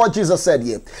 Take note of what Jesus said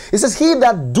here. He says, he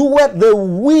that doeth the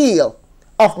will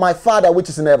of my Father which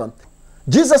is in heaven.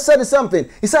 Jesus said something.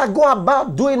 He said, I go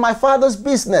about doing my Father's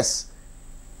business.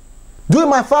 Doing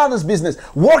my Father's business,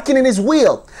 working in his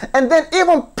will. And then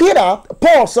even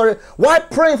Paul, while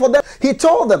praying for them, he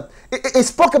told them, he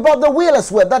spoke about the will as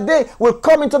well, that they will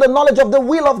come into the knowledge of the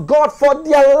will of God for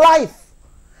their life.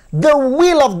 The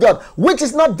will of God, which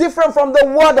is not different from the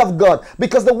word of God,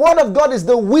 because the word of God is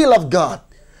the will of God.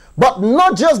 But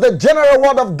not just the general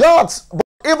word of God, but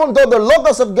even though the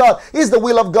logos of God is the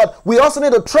will of God, we also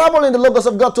need to travel in the logos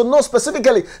of God to know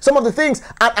specifically some of the things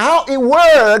and how it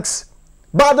works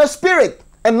by the Spirit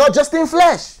and not just in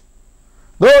flesh.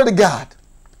 Glory to God.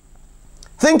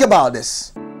 Think about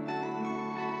this.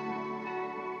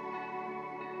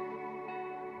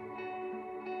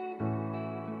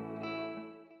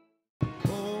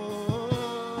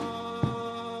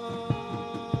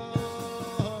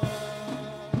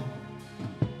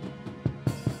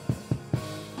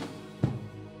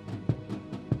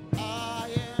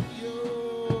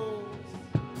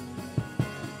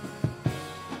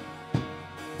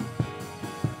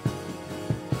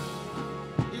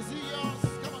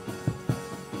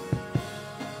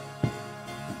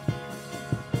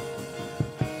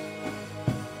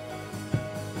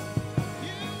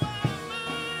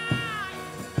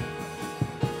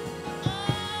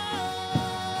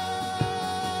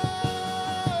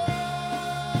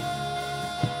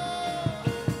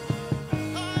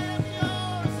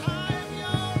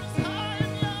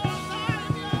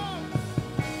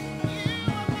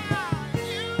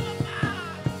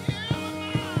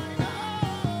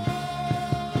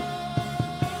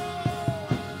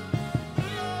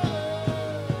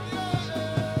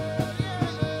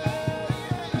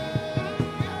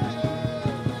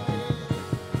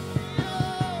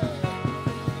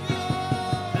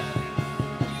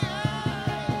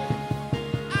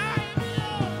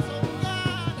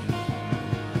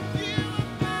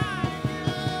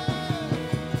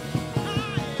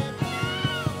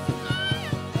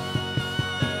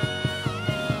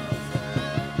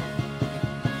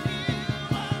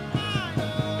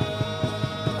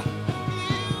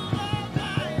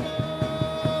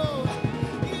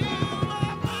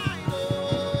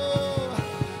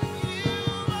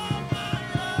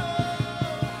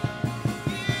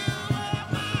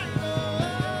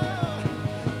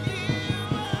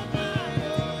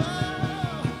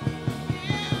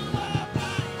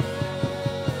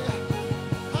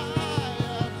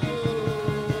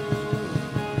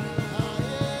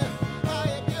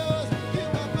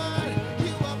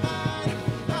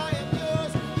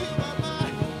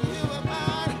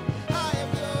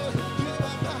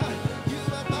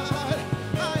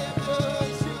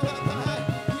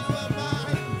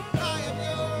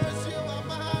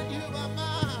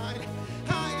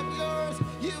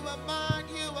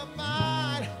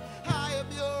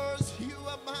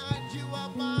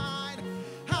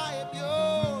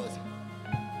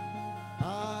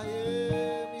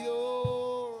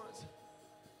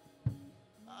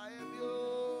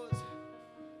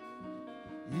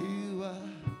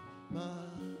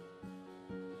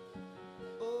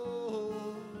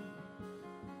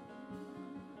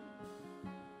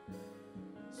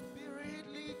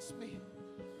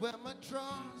 where my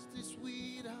trust is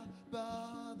without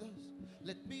borders.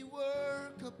 Let me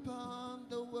work upon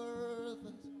the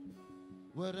worthless,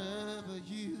 whatever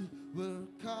you will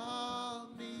call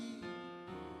me.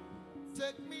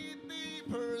 Take me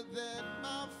deeper than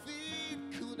my feet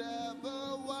could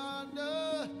ever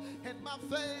wander, and my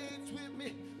faith will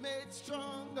be made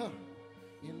stronger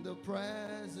in the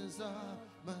presence of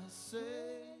my Savior.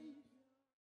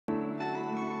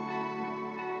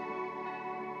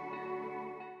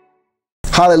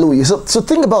 Hallelujah. So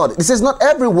think about it. It says, not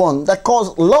everyone that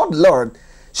calls Lord, Lord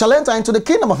shall enter into the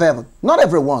kingdom of heaven. Not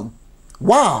everyone.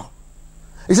 Wow.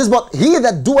 It says, but he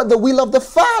that doeth the will of the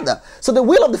Father. So the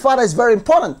will of the Father is very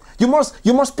important. You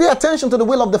must pay attention to the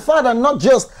will of the Father, not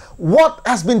just what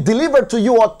has been delivered to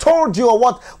you or told you, or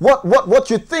what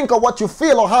you think or what you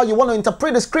feel or how you want to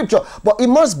interpret the scripture. But it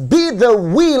must be the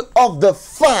will of the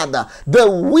Father. The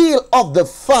will of the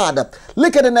Father.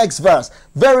 Look at the next verse.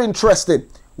 Very interesting.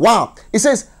 Wow. It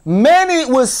says, many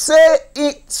will say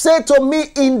to me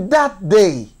in that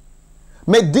day.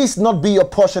 May this not be your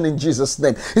portion in Jesus'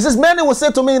 name. It says, many will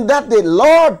say to me in that day,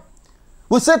 Lord,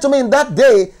 will say to me in that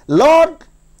day, Lord,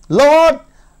 Lord,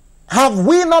 have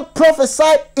we not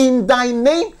prophesied in thy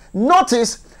name?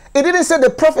 Notice, it didn't say they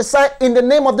prophesied in the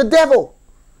name of the devil.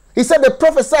 He said they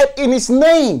prophesied in his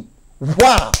name.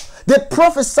 Wow. They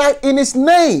prophesied in his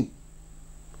name,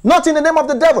 not in the name of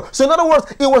the devil. So in other words,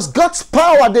 it was God's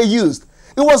power they used.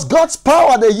 It was God's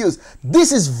power they used.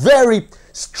 This is very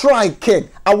striking.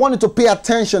 I want you to pay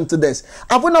attention to this.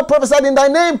 Have we not prophesied in thy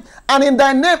name? And in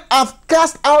thy name I've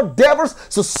cast out devils.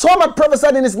 So some had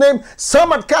prophesied in his name,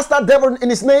 some had cast out devils in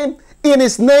his name,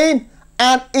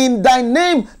 and in thy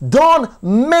name done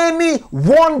many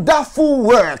wonderful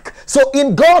work. So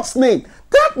in God's name.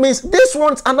 That means these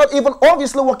ones are not even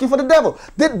obviously working for the devil.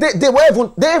 They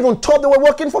even thought they were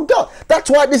working for God. That's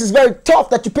why this is very tough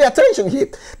that you pay attention here.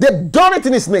 They've done it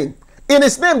in his name. In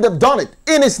his name they've done it.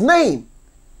 In his name.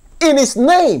 In his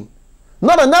name.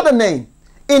 Not another name.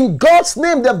 In God's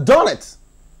name they've done it.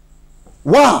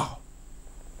 Wow.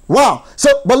 Wow. So,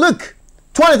 but look,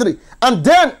 23. And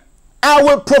then I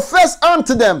will profess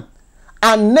unto them,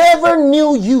 I never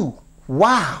knew you.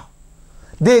 Wow.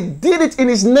 They did it in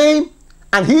his name.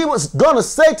 And he was going to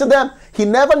say to them, he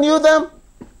never knew them.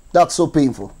 That's so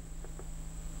painful.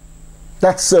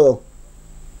 That's so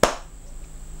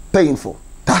painful.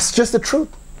 That's just the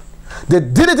truth. They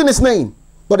did it in his name,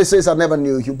 but he says, I never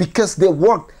knew you, because they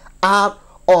worked out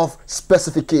of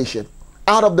specification,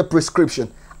 out of the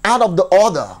prescription, out of the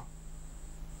order.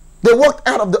 They worked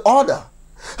out of the order.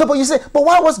 But you say, but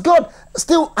why was God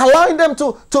still allowing them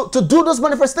to do those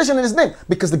manifestations in his name?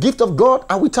 Because the gift of God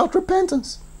are without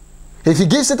repentance. If he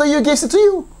gives it to you, he gives it to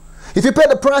you. If you pay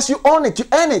the price, you own it, you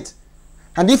earn it.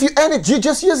 And if you earn it, you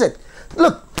just use it.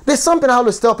 Look, there's something I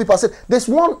always tell people. I said, there's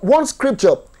one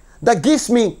scripture that gives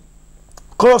me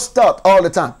close thought all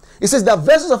the time. It says there are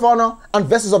verses of honor and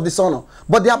verses of dishonor.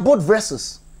 But they are both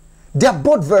verses. They are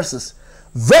both verses.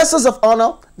 Verses of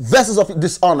honor, verses of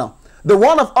dishonor. The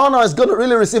one of honor is going to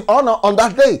really receive honor on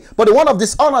that day. But the one of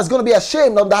dishonor is going to be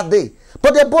ashamed on that day.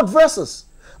 But they're both verses.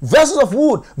 Verses of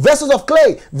wood, verses of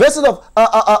clay, verses of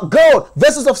gold,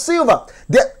 verses of silver.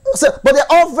 But they're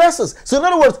all verses. So in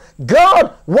other words,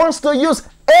 God wants to use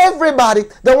everybody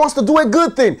that wants to do a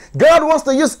good thing. God wants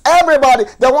to use everybody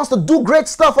that wants to do great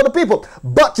stuff for the people.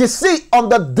 But you see, on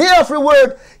the day of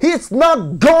reward, he's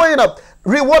not going to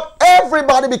reward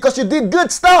everybody because you did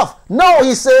good stuff. No,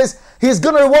 he says, he's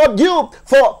going to reward you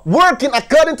for working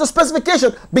according to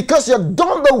specification because you've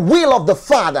done the will of the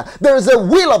Father. There is a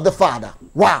will of the Father.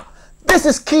 Wow. This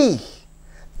is key.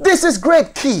 This is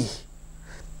great key.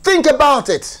 Think about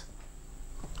it.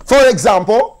 For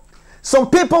example, some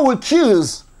people will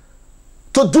choose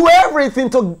to do everything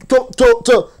to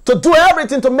do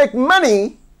everything to make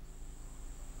money,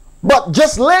 but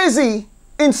just lazy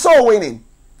in soul winning.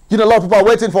 You know, a lot of people are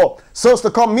waiting for souls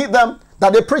to come meet them,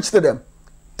 that they preach to them.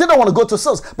 They don't want to go to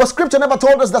souls. But scripture never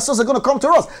told us that souls are going to come to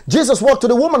us. Jesus walked to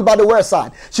the woman by the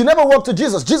wayside. She never walked to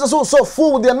Jesus. Jesus was so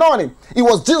full with the anointing. It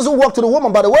was Jesus who walked to the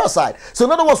woman by the wayside. So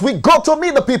in other words, we go to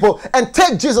meet the people and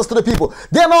take Jesus to the people.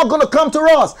 They're not going to come to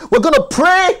us. We're going to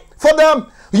pray for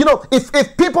them. You know,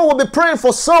 if people will be praying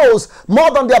for souls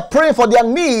more than they're praying for their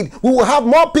need, we will have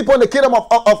more people in the kingdom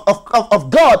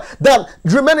of God than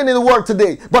remaining in the world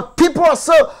today. But people are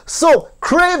so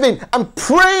craving and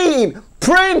praying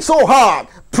so hard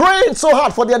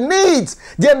for their needs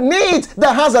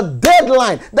that has a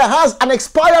deadline, that has an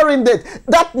expiring date.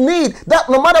 That need, that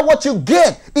no matter what you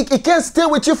get, it can't stay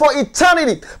with you for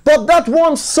eternity. But that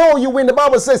one soul you win, the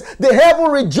Bible says, the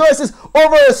heaven rejoices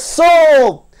over a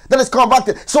soul that is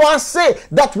converted. So I say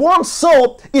that one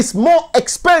soul is more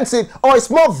expensive or is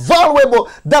more valuable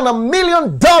than $1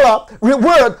 million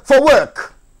reward for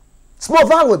work. It's more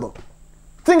valuable.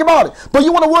 Think about it. But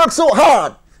you want to work so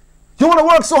hard. You want to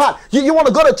work so hard. You want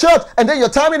to go to church and then you're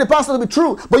timing the pastor to be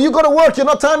true. But you go to work, you're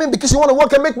not timing because you want to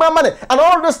work and make more money. And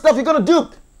all this stuff you're going to do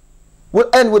will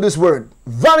end with this word.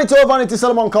 Vanity or vanity,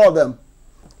 Solomon called them.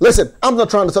 Listen, I'm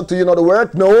not trying to talk to you, not the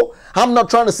word. No. I'm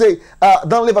not trying to say,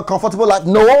 don't live a comfortable life.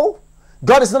 No.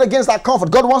 God is not against that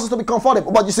comfort. God wants us to be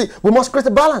comfortable. But you see, we must create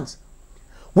a balance.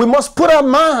 We must put our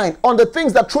mind on the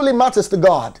things that truly matters to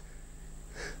God.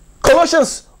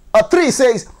 Colossians 3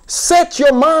 says, set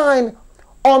your mind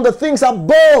on the things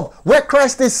above where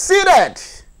Christ is seated.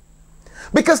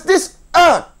 Because this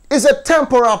earth is a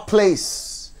temporal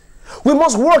place. We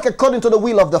must work according to the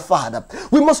will of the Father.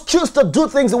 We must choose to do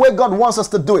things the way God wants us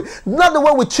to do it. Not the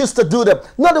way we choose to do them.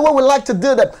 Not the way we like to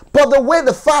do them. But the way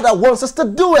the Father wants us to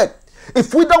do it.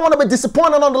 If we don't want to be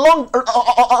disappointed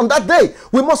on that day,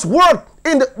 we must walk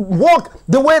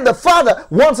the way the Father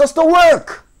wants us to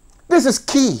work. This is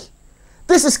key.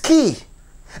 This is key.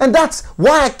 And that's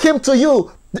why I came to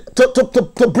you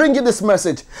to bring you this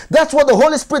message. That's what the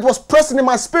Holy Spirit was pressing in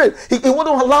my spirit. He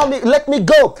wouldn't allow me, let me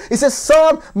go. He says,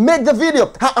 son, make the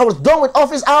video. I was done with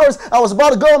office hours. I was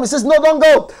about to go home. He says, no, don't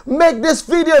go. Make this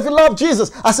video if you love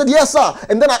Jesus. I said, yes, sir.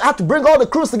 And then I had to bring all the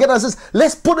crews together. I says,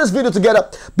 let's put this video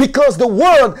together because the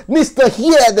world needs to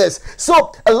hear this.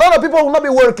 So a lot of people will not be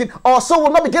working or so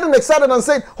will not be getting excited and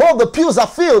saying, oh, the pews are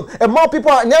filled and more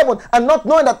people are in heaven, and not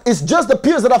knowing that it's just the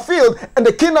pews that are filled and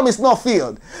the kingdom is not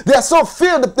filled. They are so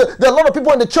filled. There are a lot of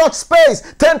people in the church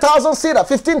space, 10,000 seater,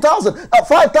 15,000,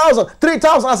 5,000,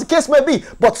 3,000, as the case may be.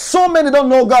 But so many don't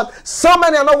know God. So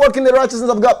many are not working the righteousness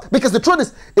of God. Because the truth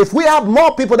is, if we have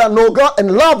more people that know God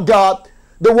and love God,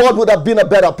 the world would have been a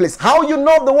better place. How you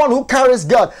know the one who carries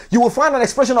God? You will find an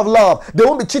expression of love. They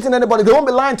won't be cheating anybody. They won't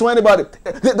be lying to anybody.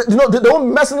 They won't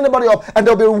be messing anybody up. And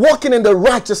they'll be walking in the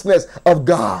righteousness of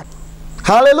God.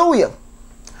 Hallelujah.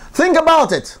 Think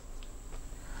about it.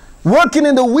 Working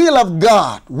in the will of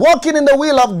God. Walking in the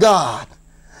will of God.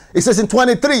 It says in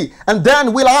 23, and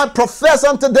then will I profess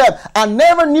unto them, I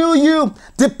never knew you.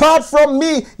 Depart from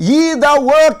me, ye that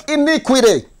work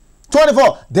iniquity.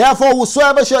 24, therefore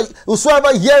whosoever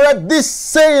heareth this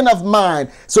saying of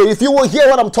mine. So if you will hear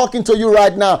what I'm talking to you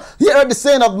right now, hear the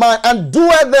saying of mine and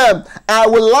doeth them, I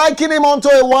will liken him unto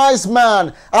a wise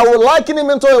man. I will liken him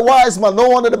unto a wise man. No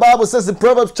wonder the Bible says in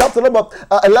Proverbs chapter number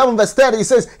 11 verse 30, it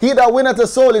says, he that winneth a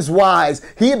soul is wise.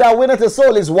 He that winneth a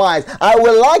soul is wise. I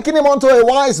will liken him unto a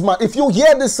wise man. If you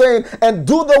hear this saying and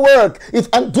do the work,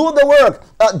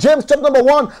 James chapter number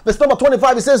 1 verse number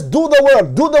 25, it says, do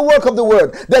the work of the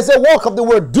word. There's a walk of the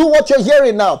word. Do what you're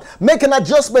hearing now. Make an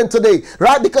adjustment today,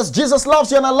 right? Because Jesus loves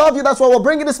you and I love you. That's why we're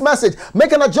bringing this message.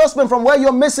 Make an adjustment from where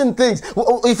you're missing things.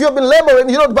 If you've been laboring,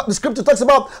 you know, the scripture talks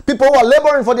about people who are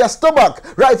laboring for their stomach,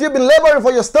 right? If you've been laboring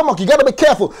for your stomach, you got to be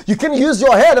careful. You can use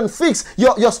your head and fix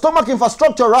your stomach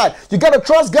infrastructure, right? You got to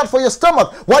trust God for your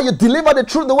stomach while you deliver the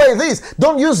truth the way it is.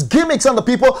 Don't use gimmicks on the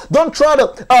people. Don't try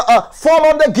to fall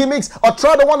under gimmicks or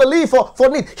try to want to leave for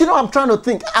need. You know, I'm trying to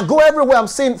think. I go everywhere. I'm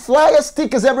seeing flyers,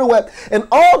 stickers everywhere. And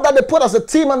all that they put as a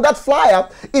team on that flyer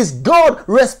is God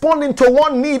responding to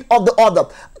one need of the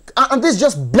other. And this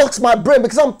just blocks my brain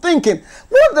because I'm thinking,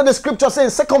 what did the scripture say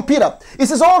in 2 Peter? It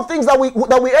says all things that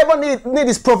we ever need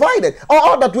is provided.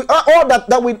 All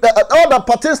that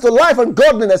pertains to life and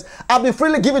godliness have been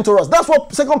freely given to us. That's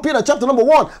what 2 Peter chapter number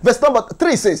 1 verse number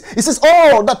 3 says. It says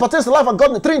all that pertains to life and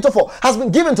godliness, 3 into 4, has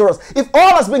been given to us. If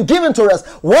all has been given to us,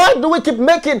 why do we keep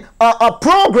making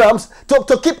programs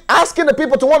to keep asking the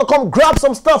people to want to come grab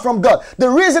some stuff from God? The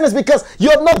reason is because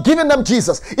you're not giving them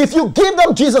Jesus. If you give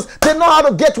them Jesus, they know how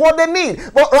to get what they need,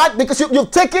 but right, because you've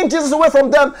taken Jesus away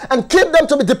from them and keep them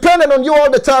to be dependent on you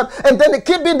all the time, and then they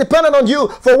keep being dependent on you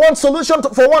for one solution,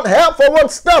 for one help, for one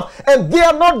stuff, and they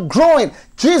are not growing.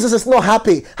 Jesus is not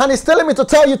happy, and he's telling me to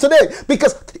tell you today,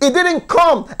 because he didn't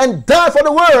come and die for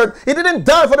the word. He didn't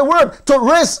die for the word to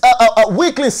raise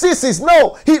weakling sissies.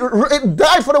 No, he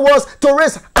died for the word to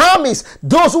raise armies,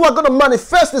 those who are going to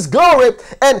manifest his glory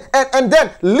and then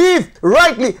live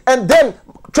rightly and then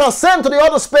transcend to the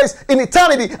other space in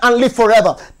eternity and live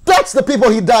forever. That's the people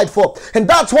he died for. And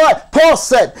that's why Paul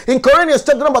said in Corinthians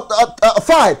chapter number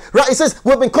 5, right? He says,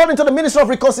 we've been called into the ministry of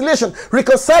reconciliation,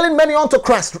 reconciling many unto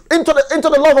Christ, into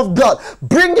the love of God,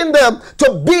 bringing them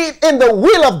to be in the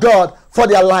will of God for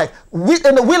their life.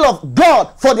 In the will of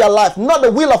God for their life, not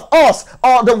the will of us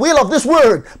or the will of this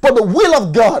word, but the will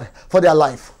of God for their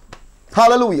life.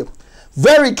 Hallelujah.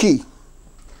 Very key.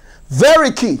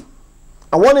 Very key.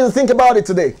 I want you to think about it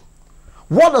today.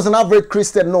 What does an average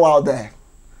Christian know out there?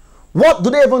 What do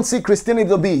they even see Christianity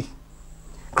to be?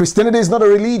 Christianity is not a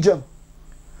religion.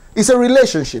 It's a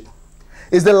relationship.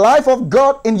 It's the life of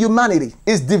God in humanity.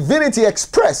 It's divinity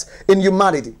expressed in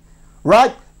humanity.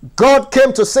 Right? God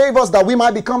came to save us that we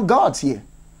might become gods here.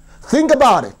 Think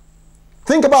about it.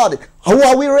 Think about it. Who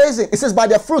are we raising? It says, by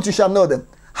their fruit you shall know them.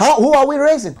 Who are we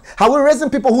raising? Are we raising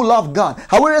people who love God?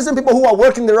 Are we raising people who are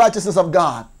working the righteousness of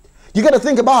God? You got to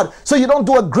think about it. So you don't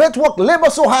do a great work, labor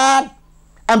so hard,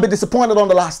 and be disappointed on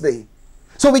the last day.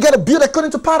 So we got to build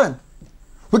according to pattern.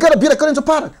 We got to build according to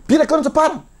pattern. Build according to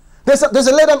pattern. There's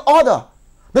a letter and order.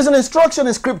 There's an instruction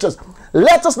in scriptures.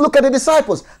 Let us look at the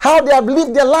disciples, how they have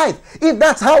lived their life. If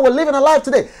that's how we're living our life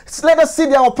today, let us see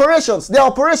their operations,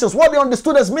 what they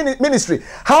understood as ministry,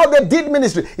 how they did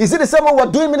ministry. Is it the same way we're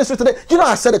doing ministry today? You know,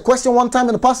 I said a question one time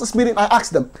in the pastor's meeting. I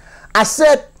asked them, I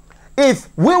said, if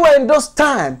we were in those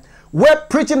times where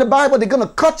preaching the Bible, they're going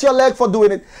to cut your leg for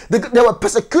doing it. They were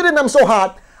persecuting them so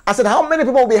hard. I said, how many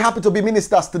people will be happy to be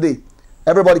ministers today?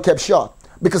 Everybody kept short,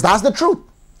 because that's the truth.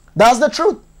 That's the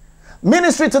truth.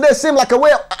 Ministry today seems like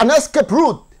an escape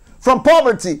route from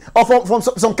poverty or from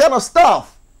some kind of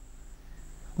stuff.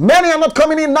 Many are not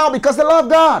coming in now because they love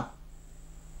God.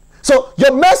 So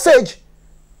your message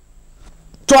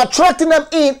to attracting them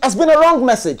in has been a wrong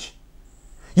message.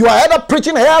 You are either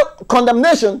preaching hell,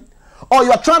 condemnation, or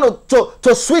you are trying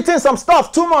to sweeten some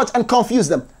stuff too much and confuse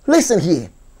them. Listen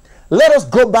here. Let us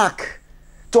go back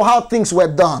to how things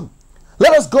were done.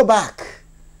 Let us go back.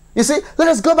 You see, let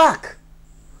us go back.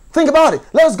 Think about it.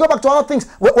 Let us go back to how things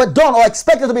were done or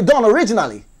expected to be done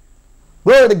originally.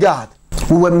 Glory to God.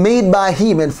 We were made by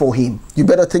Him and for Him. You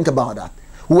better think about that.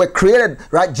 We were created,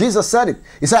 right? Jesus said it.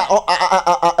 He said,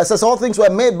 it says all things were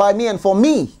made by me and for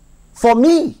me. For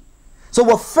me. So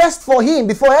we're first for Him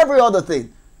before every other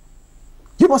thing.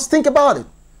 You must think about it.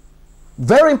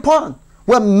 Very important.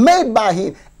 We're made by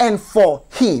Him and for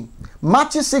Him.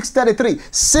 Matthew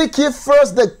 6:33. Seek ye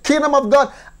first the kingdom of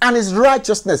God and His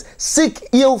righteousness. Seek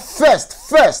you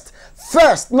first,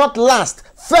 not last.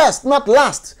 First, not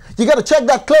last. You got to check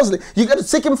that closely. You got to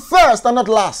seek Him first and not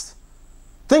last.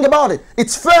 Think about it.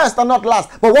 It's first and not last.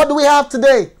 But what do we have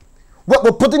today?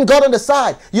 We're putting God on the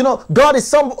side. You know, God is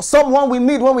someone we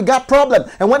need when we got problem.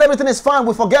 And when everything is fine,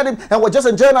 we forget Him and we're just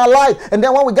enjoying our life. And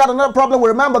then when we got another problem, we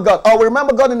remember God. Or we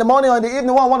remember God in the morning or in the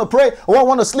evening when we want to pray or when we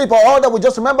want to sleep. Or all that we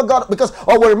just remember God because,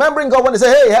 or we're remembering God when they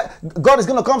say, hey, God is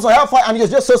going to come so hellfire, and you're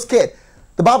just so scared.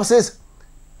 The Bible says,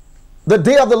 the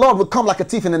day of the Lord will come like a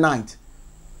thief in the night.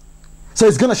 So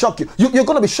it's going to shock you. You're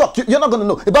going to be shocked. You're not going to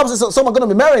know. The Bible says someone's going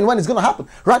to be marrying when it's going to happen.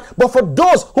 Right? But for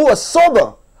those who are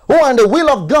sober, who are in the will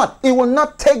of God, it will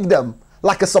not take them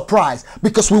like a surprise,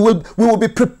 because we will be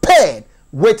prepared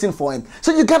waiting for Him.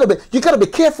 So you gotta be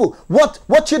careful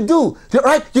what you do,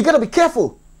 right? You gotta be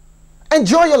careful.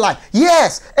 Enjoy your life.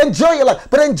 Yes, enjoy your life,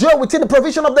 but enjoy within the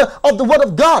provision of the Word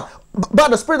of God, by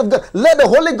the Spirit of God. Let the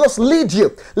Holy Ghost lead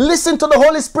you. Listen to the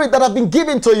Holy Spirit that have been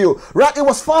given to you, right? It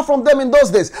was far from them in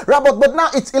those days, right? But now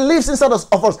it lives inside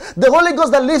of us. The Holy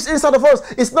Ghost that lives inside of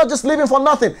us is not just living for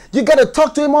nothing. You got to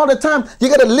talk to Him all the time. You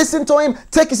got to listen to Him,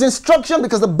 take His instruction,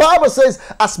 because the Bible says,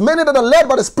 as many that are led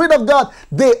by the Spirit of God,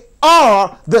 they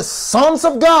are the sons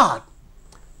of God.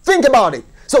 Think about it.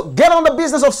 So get on the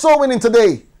business of soul winning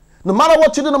today. No matter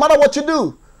what you do, no matter what you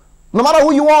do, no matter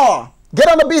who you are, get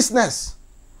on the business.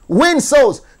 Win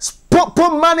souls. Put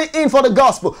money in for the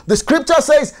gospel. The scripture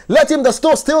says, let him that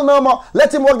stole steal no more.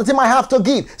 Let him work that he might have to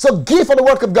give. So give for the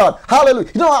work of God. Hallelujah.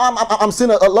 You know, I'm seeing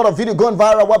a lot of video going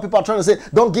viral where people are trying to say,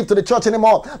 don't give to the church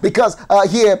anymore because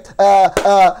the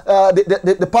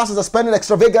pastors are spending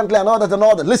extravagantly and all that and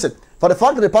all that. Listen, for the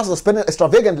fact that the pastors are spending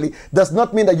extravagantly does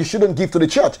not mean that you shouldn't give to the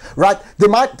church, right? They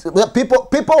might,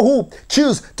 people who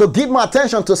choose to give more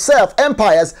attention to self,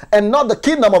 empires, and not the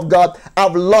kingdom of God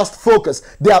have lost focus.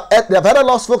 They have either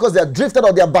lost focus, they are drifted,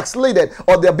 or they are backslided,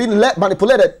 or they are being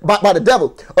manipulated by the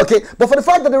devil. Okay, but for the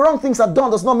fact that the wrong things are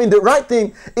done does not mean the right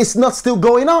thing is not still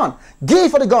going on. Give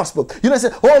for the gospel. You know,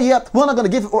 say, oh yeah, we're not going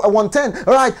to give 110.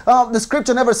 All right, the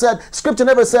scripture never said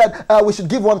we should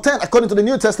give 110 according to the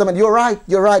New Testament. You're right.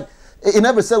 He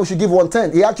never said we should give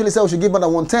 110. He actually said we should give more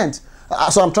than 110.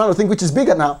 So I'm trying to think which is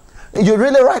bigger now. You're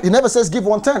really right. He never says give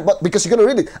 110, but because you're going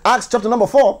to read it. Acts chapter number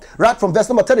 4, right from verse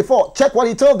number 34. Check what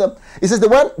he told them. He says,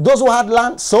 those who had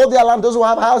land sold their land. Those who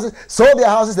have houses sold their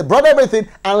houses. They brought everything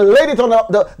and laid it on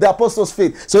the apostles'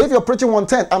 feet. So if you're preaching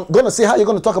 110, I'm going to see how you're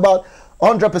going to talk about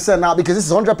 100% now, because this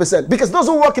is 100%. Because those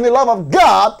who walk in the love of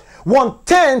God,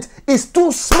 1/10 is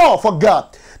too small for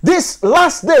God. This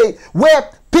last day where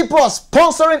People are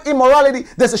sponsoring immorality.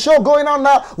 There's a show going on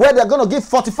now where they're going to give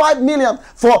 45 million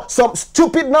for some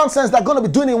stupid nonsense they're going to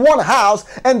be doing in one house,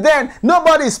 and then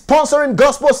nobody is sponsoring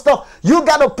gospel stuff. You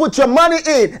got to put your money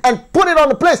in and put it on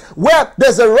the place where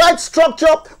there's a right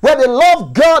structure, where they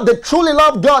love God, they truly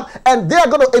love God, and they're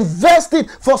going to invest it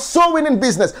for soul winning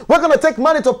business. We're going to take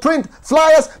money to print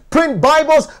flyers, print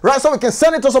Bibles, right, so we can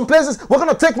send it to some places. We're going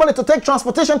to take money to take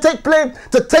transportation, take plane,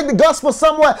 to take the gospel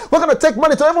somewhere. We're going to take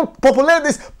money to even populate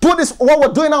this, put this, what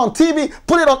we're doing now on TV,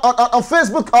 put it on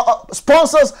Facebook,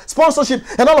 sponsorship,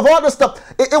 and all of this stuff.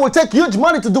 It will take huge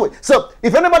money to do it. So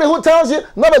if anybody who tells you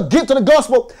not to give to the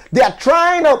gospel, they are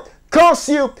trying to curse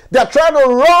you, they're trying to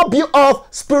rob you of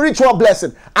spiritual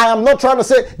blessing. I am not trying to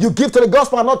say you give to the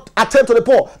gospel and not attend to the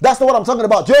poor. That's not what I'm talking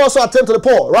about. You also attend to the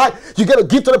poor, right? You got to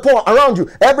give to the poor around you.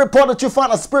 Every poor that you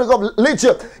find, a spirit of God leads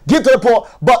you, give to the poor.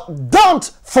 But don't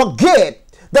forget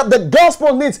that the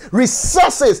gospel needs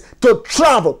resources to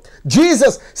travel.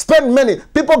 Jesus spent money.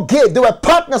 People gave. They were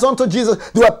partners unto Jesus.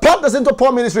 They were partners into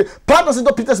Paul's ministry, partners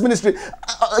into Peter's ministry,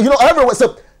 everywhere.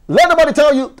 So let nobody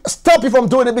tell you, stop you from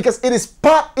doing it, because it is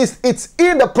it's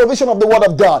in the provision of the word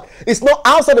of God. It's not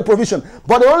outside the provision.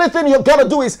 But the only thing you've got to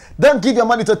do is don't give your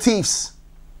money to thieves.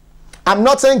 I'm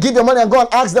not saying give your money and go and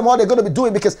ask them what they're going to be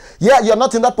doing, because you're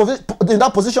not in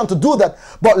that position to do that.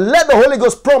 But let the Holy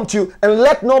Ghost prompt you, and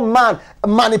let no man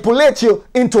manipulate you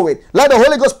into it. Let the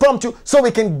Holy Ghost prompt you so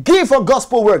we can give for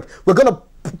gospel work. We're going to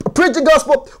preach the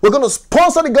gospel. We're going to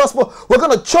sponsor the gospel. We're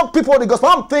going to choke people with the gospel.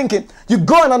 I'm thinking you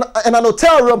go in an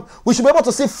hotel room, we should be able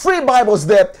to see free Bibles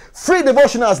there, free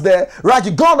devotionals there, right?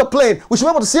 You go on the plane, we should be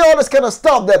able to see all this kind of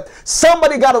stuff there.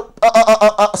 Somebody got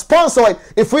to sponsor it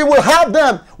if we will have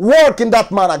them work in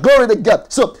that manner. Glory to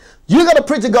God. So you got to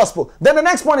preach the gospel. Then the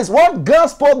next point is, what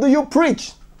gospel do you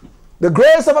preach? The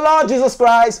grace of the Lord Jesus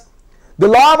Christ, the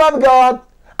love of God,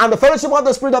 and the fellowship of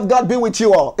the Spirit of God be with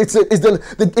you all. It's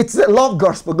the love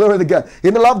gospel. Glory to God.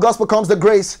 In the love gospel comes the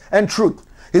grace and truth.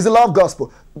 It's the love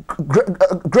gospel.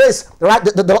 Grace, right?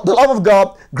 The love of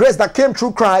God, grace that came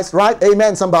through Christ, right?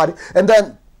 Amen, somebody. And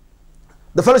then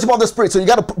the fellowship of the Spirit. So you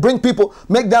got to bring people,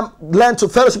 make them learn to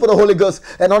fellowship with the Holy Ghost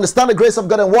and understand the grace of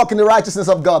God and walk in the righteousness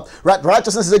of God. Right?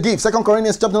 Righteousness is a gift. 2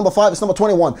 Corinthians chapter number 5, verse number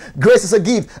 21. Grace is a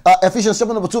gift. Ephesians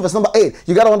chapter number 2, verse number 8.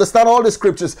 You got to understand all the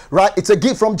scriptures, right? It's a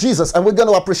gift from Jesus, and we're going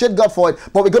to appreciate God for it,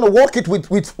 but we're going to walk it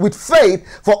with faith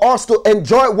for us to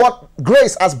enjoy what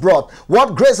grace has brought.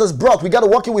 What grace has brought, we got to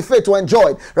walk it with faith to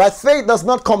enjoy it, right? Faith does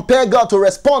not compare God to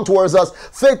respond towards us.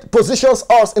 Faith positions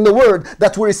us in the word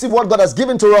that we receive what God has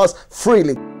given to us freely.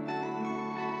 1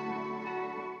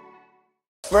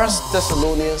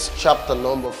 Thessalonians chapter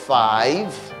number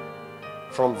 5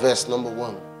 from verse number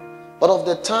 1. But of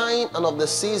the time and of the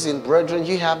season, brethren,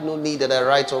 you have no need that I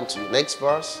write unto you. Next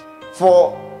verse.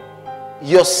 For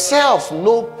yourself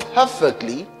know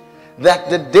perfectly that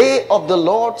the day of the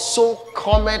Lord so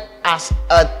cometh as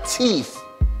a thief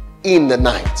in the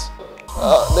night.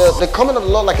 The coming of the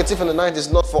Lord like a thief in the night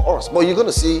is not for us, but you're going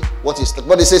to see what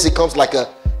it says. It comes like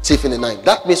a thief in the night.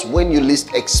 That means when you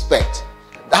least expect.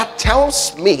 That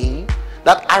tells me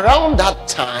that around that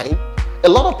time, a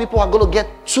lot of people are going to get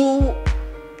too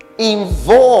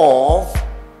involved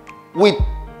with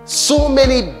so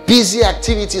many busy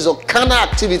activities or carnal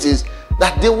activities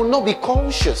that they will not be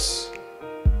conscious.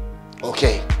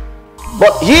 Okay.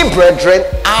 But ye, brethren,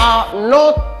 are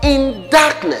not in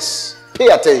darkness. Pay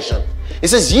attention. It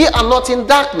says, ye are not in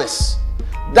darkness,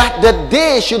 that the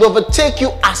day should overtake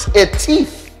you as a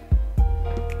thief.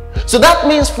 So that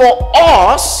means for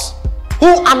us who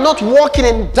are not walking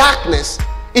in darkness,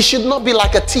 it should not be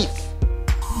like a thief.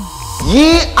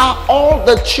 Ye are all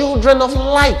the children of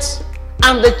light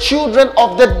and the children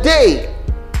of the day.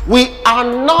 We are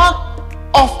not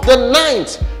of the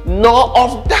night nor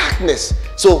of darkness.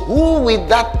 So who will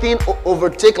that thing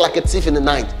overtake like a thief in the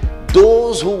night?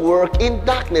 Those who work in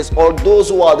darkness, or those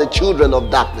who are the children of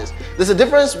darkness. There's a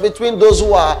difference between those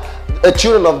who are the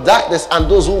children of darkness and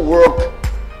those who work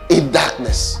in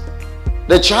darkness.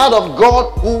 The child of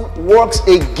God who works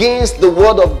against the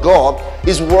word of God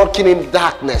is working in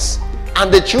darkness.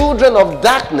 And the children of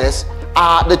darkness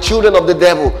are the children of the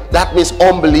devil. That means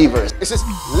unbelievers. It says,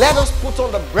 let us put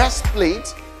on the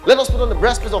breastplate. Let us put on the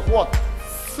breastplate of what?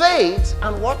 Faith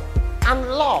and what? And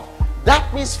love.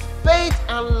 That means faith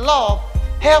and love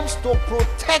helps to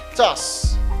protect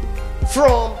us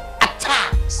from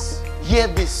attacks. Hear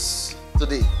this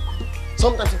today.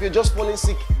 Sometimes if you're just falling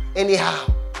sick anyhow,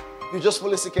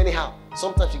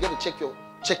 sometimes you got to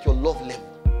check your love level.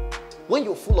 When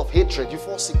you're full of hatred, you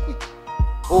fall sick quick.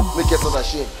 Hope maketh not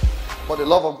ashamed. But the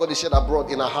love of God is shed abroad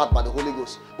in our heart by the Holy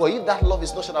Ghost. But if that love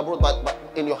is not shed abroad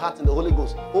in your heart in the Holy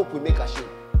Ghost, hope will make ashamed.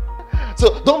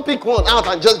 So don't pick one out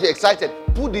and just be excited.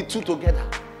 Put the two together.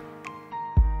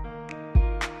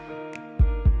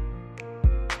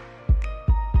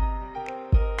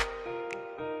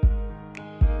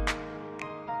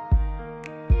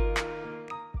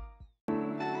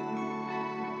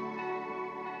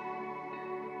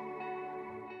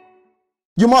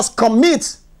 You must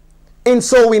commit in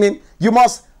soul winning. You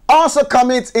must also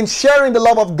commit in sharing the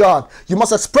love of God. You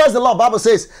must express the love. Bible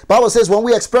says when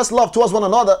we express love towards one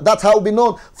another, that's how we'll be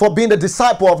known for being the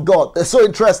disciple of God. It's so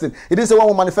interesting. It is the one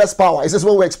who manifests power. It's just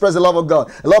when we express the love of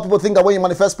God. A lot of people think that when you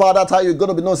manifest power, that's how you're going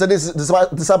to be known. Say this is the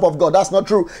disciple of God. That's not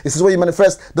true. This is when you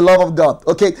manifest the love of God.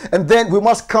 Okay, and then we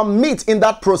must commit in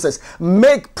that process.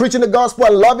 Make preaching the gospel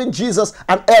and loving Jesus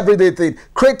an everyday thing.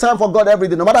 Create time for God every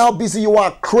day. No matter how busy you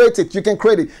are, create it. You can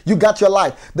create it. You got your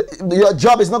life. Your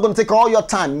job is not going to take all your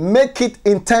time. Make it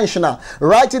intentional.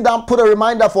 Write it down, put a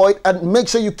reminder for it, and make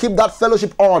sure you keep that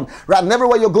fellowship on. Right? And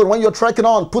everywhere you're going, when you're trekking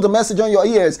on, put a message on your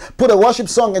ears, put a worship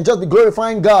song, and just be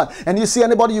glorifying God. And you see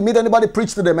anybody, you meet anybody,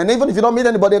 preach to them. And even if you don't meet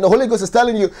anybody, and the Holy Ghost is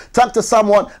telling you, talk to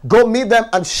someone, go meet them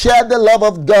and share the love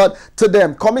of God to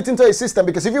them. Commit into a system,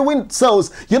 because if you win souls,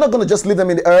 you're not going to just leave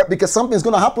them in the air, because something's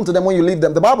going to happen to them when you leave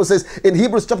them. The Bible says in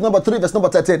Hebrews chapter number 3, verse number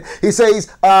 13, he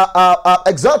says,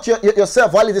 exalt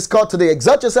yourself while it is called today.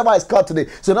 Exalt yourself while it's called today.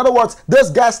 So in other words, those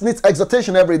guys need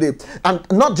exhortation every day, and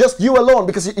not just you alone,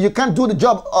 because you can't do the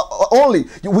job only.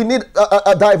 We need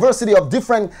a diversity of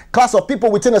different class of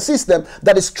people within a system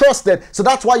that is trusted. So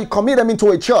that's why you commit them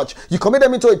into a church. You commit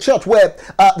them into a church where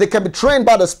they can be trained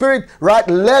by the Spirit, right,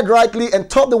 led rightly, and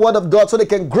taught the word of God, so they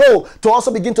can grow to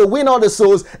also begin to win all the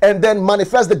souls and then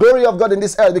manifest the glory of God in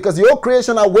this earth, because the whole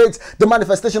creation awaits the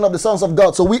manifestation of the sons of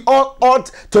God. So we all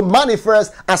ought to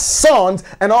manifest as sons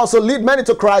and also lead many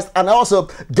to Christ, and also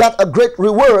get a great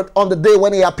reward on the day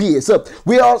when he appears. So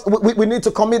we need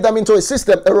to commit them into a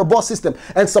system, a robust system,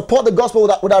 and support the gospel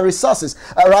with our resources.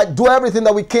 All right, do everything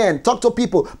that we can. Talk to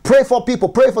people, pray for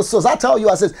souls. I tell you,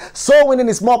 I says, soul winning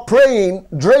is more praying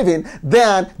driven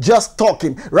than just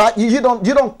talking. Right? You don't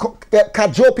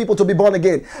cajole people to be born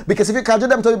again, because if you cajole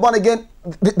them to be born again,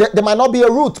 there might not be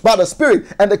a root by the Spirit,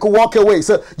 and they could walk away.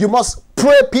 So you must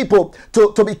pray people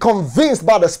to be convinced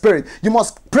by the Spirit. You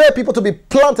must pray people to be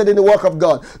planted in the work of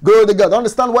God. Glory to God.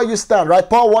 Understand where you stand, right?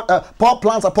 Paul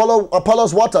plants,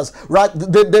 Apollos waters, right?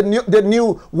 They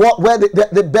knew where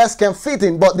the best can fit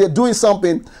in, but they're doing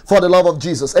something for the love of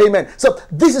Jesus. Amen. So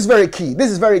this is very key.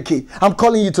 This is very key. I'm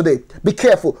calling you today. Be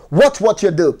careful. Watch what you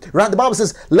do, right? The Bible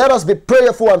says, let us be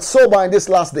prayerful and sober in this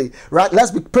last day, right? Let's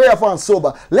be prayerful and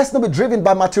sober. Let's not be driven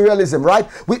by materialism, right?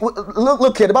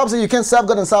 Look here. The Bible says you can't serve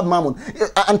God and serve mammon.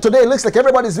 And today it looks like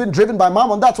everybody's been driven by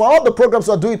mammon. That's why all the programs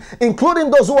are doing, including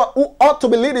those who ought to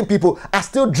be leading people, are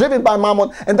still driven by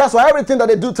mammon. And that's why everything that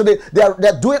they do today,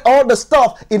 they're doing all the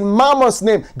stuff in mammon's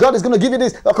name. God is going to give you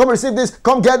this, come receive this,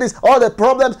 come get this, all the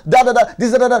problems,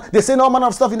 this, They're saying all manner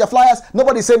of stuff in their flyers.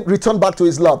 Nobody's saying return back to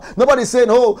his love. Nobody's saying,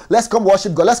 oh, let's come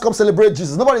worship God, let's come celebrate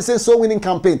Jesus. Nobody's saying soul winning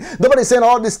campaign. Nobody's saying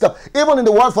all this stuff. Even in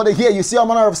the world for the here, you see all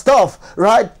manner of stuff,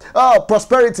 right?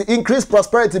 Prosperity, increased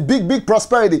prosperity, big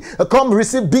prosperity. Come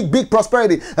receive big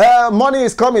prosperity. Money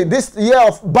is coming. This year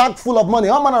of bag full of money,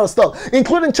 all manner of stuff,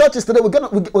 including churches today.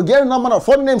 We're getting all manner of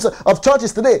funny names of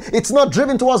churches today. It's not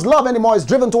driven towards love anymore. It's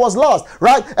driven towards lust,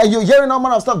 right? And you're hearing all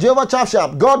manner of stuff. Jehovah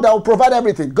Chap, God that will provide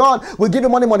everything. God will give you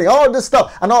money, all this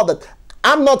stuff and all that.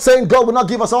 I'm not saying God will not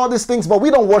give us all these things, but we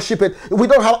don't worship it. We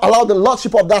don't allow the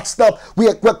lordship of that stuff.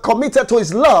 We're committed to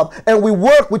his love, and we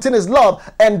work within his love.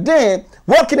 And then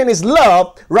working in his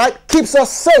love, right, keeps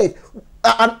us safe.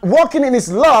 And working in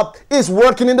his love is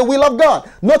working in the will of God.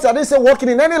 Not that I didn't say working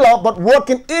in any love, but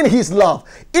working in his love.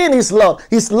 In his love.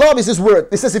 His love is his word.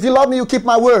 It says, if you love me, you keep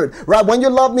my word. Right? When you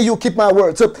love me, you keep my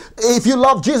word. So if you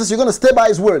love Jesus, you're going to stay by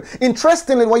his word.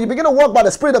 Interestingly, when you begin to walk by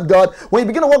the Spirit of God,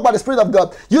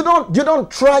 you don't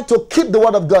try to keep the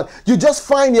word of God. You just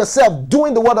find yourself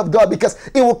doing the word of God, because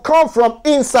it will come from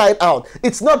inside out.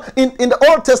 It's not in the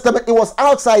Old Testament, it was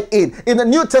outside in. In the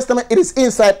New Testament, it is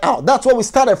inside out. That's where we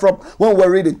started from when we're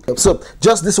reading. So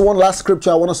just this one last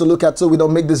scripture I want us to look at, so we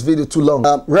don't make this video too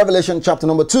long. Revelation chapter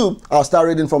number 2. I'll start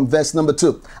reading from verse number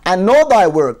 2. I know thy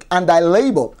work and thy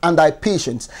labor and thy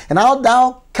patience, and how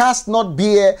thou canst not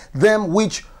bear them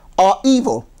which are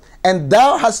evil, and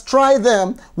thou hast tried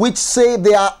them which say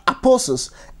they are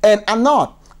apostles and are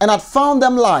not, and had found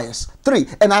them liars. 3.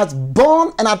 And hath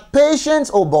borne and had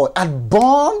patience, oh boy, had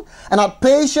borne and had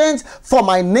patience for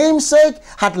my name's sake,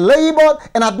 had labored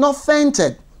and had not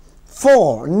fainted.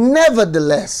 4.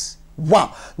 Nevertheless,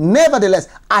 wow, nevertheless,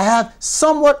 I have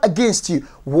somewhat against you.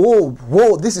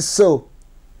 Whoa, this is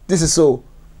so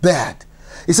bad.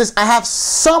 It says, I have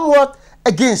somewhat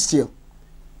against you.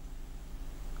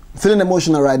 feeling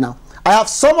emotional right now. I have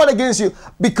somewhat against you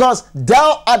because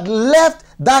thou had left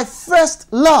thy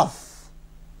first love.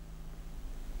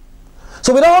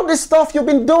 So with all this stuff you've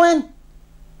been doing,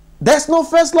 there's no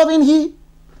first love in here.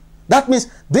 That means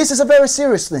this is a very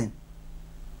serious thing.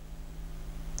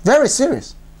 Very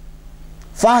serious.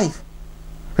 5.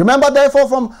 Remember therefore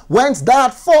from whence thou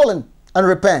art fallen, and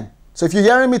repent. So if you're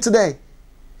hearing me today,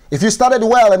 if you started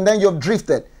well and then you've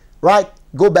drifted, right?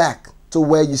 Go back to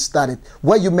where you started,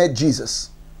 where you met Jesus.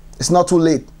 It's not too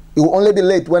late. It will only be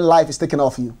late when life is taken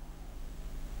off you.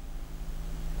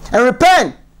 And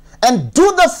repent and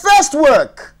do the first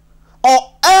work, or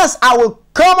else I will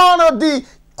come unto thee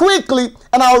quickly,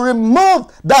 and I will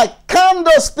remove thy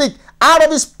candlestick out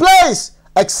of his place,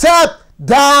 except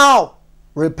thou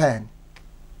repent.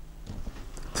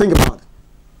 Think about it.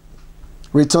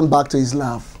 Return back to his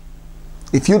love.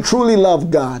 If you truly love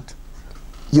God,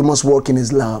 you must walk in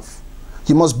his love.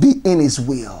 You must be in his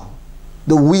will,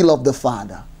 the will of the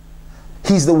Father.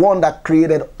 He's the one that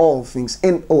created all things.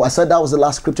 I said that was the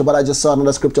last scripture, but I just saw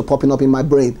another scripture popping up in my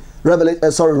brain.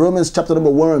 Romans chapter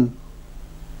number 1,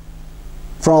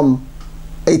 from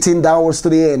 18 downwards to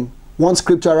the end. One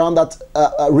scripture around that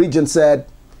region said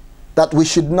that we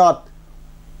should not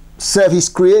serve his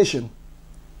creation,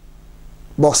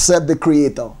 but serve the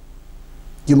Creator.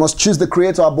 You must choose the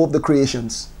Creator above the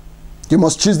creations. You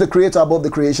must choose the Creator above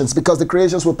the creations, because the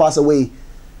creations will pass away,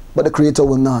 but the Creator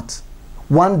will not.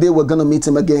 One day we're going to meet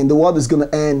him again. The world is going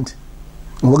to end.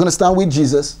 And we're going to stand with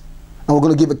Jesus, and we're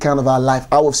going to give account of our life.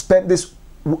 I have spent this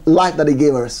life that he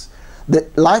gave us. The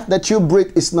life that you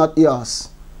breathe is not yours.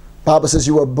 The Bible says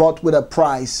you were bought with a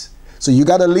price. So you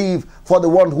got to live for the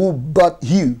one who bought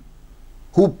you,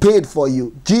 who paid for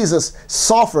you. Jesus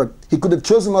suffered. He could have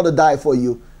chosen not to die for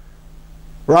you.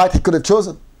 Right? He could have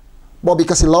chosen. But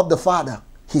because he loved the Father,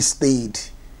 he stayed.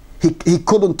 He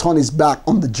couldn't turn his back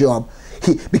on the job.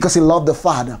 Because he loved the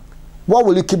Father. What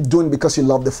will you keep doing because you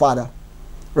love the Father?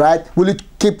 Right? Will you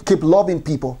keep loving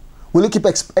people? Will you keep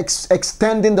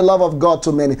extending the love of God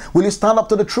to many? Will you stand up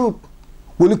to the truth?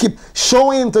 Will you keep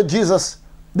showing to Jesus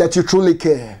that you truly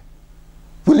care?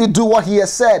 Will you do what he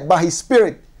has said by his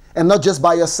Spirit and not just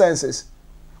by your senses?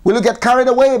 Will you get carried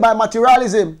away by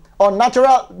materialism or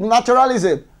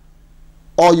naturalism?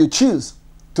 Or you choose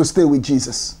to stay with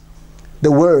Jesus?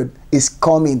 The word is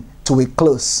coming to a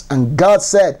close, and God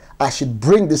said I should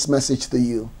bring this message to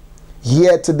you.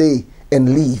 Hear today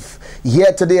and leave.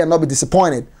 Hear today and not be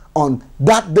disappointed on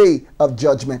that day of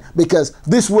judgment, because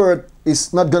this word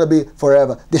is not going to be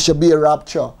forever. There should be a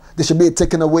rapture. There should be a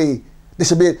taken away. There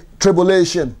should be a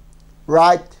tribulation,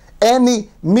 right? Any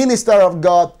minister of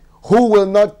God who will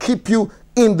not keep you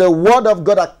in the word of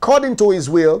God according to his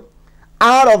will,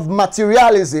 out of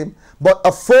materialism, but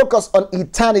a focus on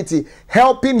eternity,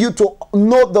 helping you to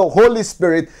know the Holy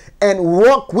Spirit and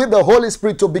work with the Holy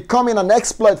Spirit to becoming an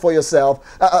exploit for yourself,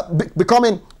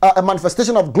 becoming a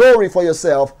manifestation of glory for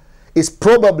yourself, is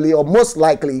probably or most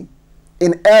likely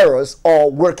in errors or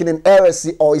working in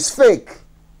heresy, or is fake.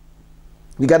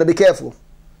 You got to be careful.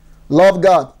 Love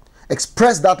God.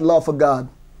 Express that love for God.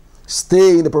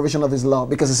 Stay in the provision of his love,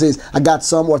 because he says, I got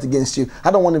somewhat against you.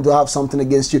 I don't want him to have something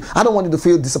against you. I don't want you to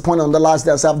feel disappointed on the last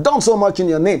day and say, I've done so much in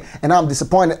your name and I'm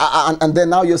disappointed. And then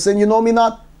now you're saying, you know me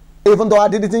not, even though I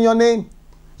did it in your name.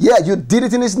 Yeah, you did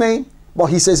it in his name, but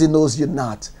he says he knows you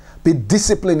not. Be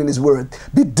disciplined in his word.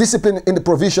 Be disciplined in the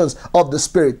provisions of the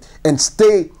Spirit, and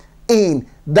stay in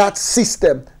that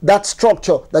system, that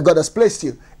structure that God has placed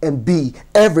you, and be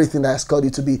everything that has called you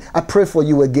to be. I pray for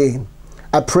you again.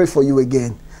 I pray for you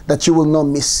again, that you will not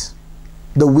miss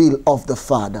the will of the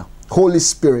Father. Holy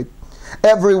Spirit,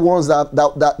 everyone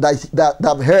that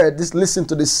have heard this, listen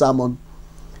to this sermon,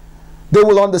 they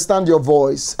will understand your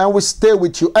voice and will stay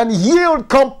with you and yield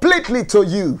completely to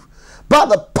you by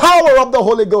the power of the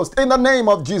Holy Ghost, in the name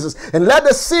of Jesus. And let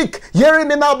the sick hearing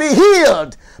me now be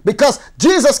healed, because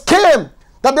Jesus came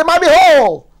that they might be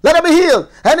whole. Let them be healed.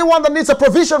 Anyone that needs a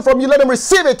provision from you, let them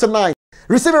receive it tonight.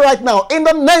 Receive it right now in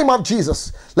the name of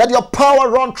Jesus. Let your power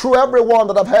run through everyone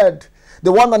that I've heard.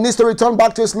 The one that needs to return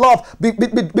back to his love, be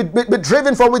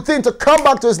driven from within to come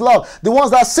back to his love. The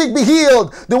ones that are sick, be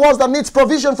healed. The ones that needs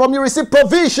provision from you, receive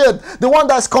provision. The one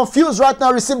that's confused right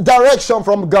now, receive direction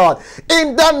from God.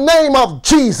 In the name of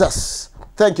Jesus.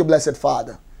 Thank you, blessed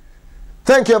Father.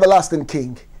 Thank you, everlasting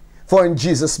King. For in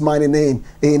Jesus' mighty name,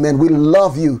 amen. We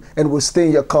love you and we'll stay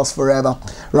in your cause forever.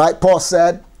 Right? Paul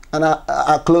said, and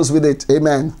I close with it.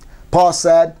 Amen. Paul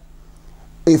said,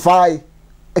 if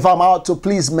I'm out to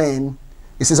please men,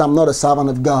 he says, I'm not a servant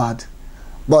of God.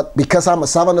 But because I'm a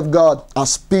servant of God, I'll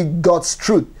speak God's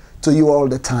truth to you all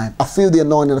the time. I feel the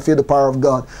anointing, I feel the power of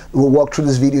God. We'll walk through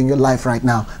this video in your life right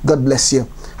now. God bless you.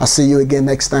 I'll see you again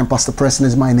next time. Pastor Preston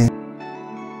is my name.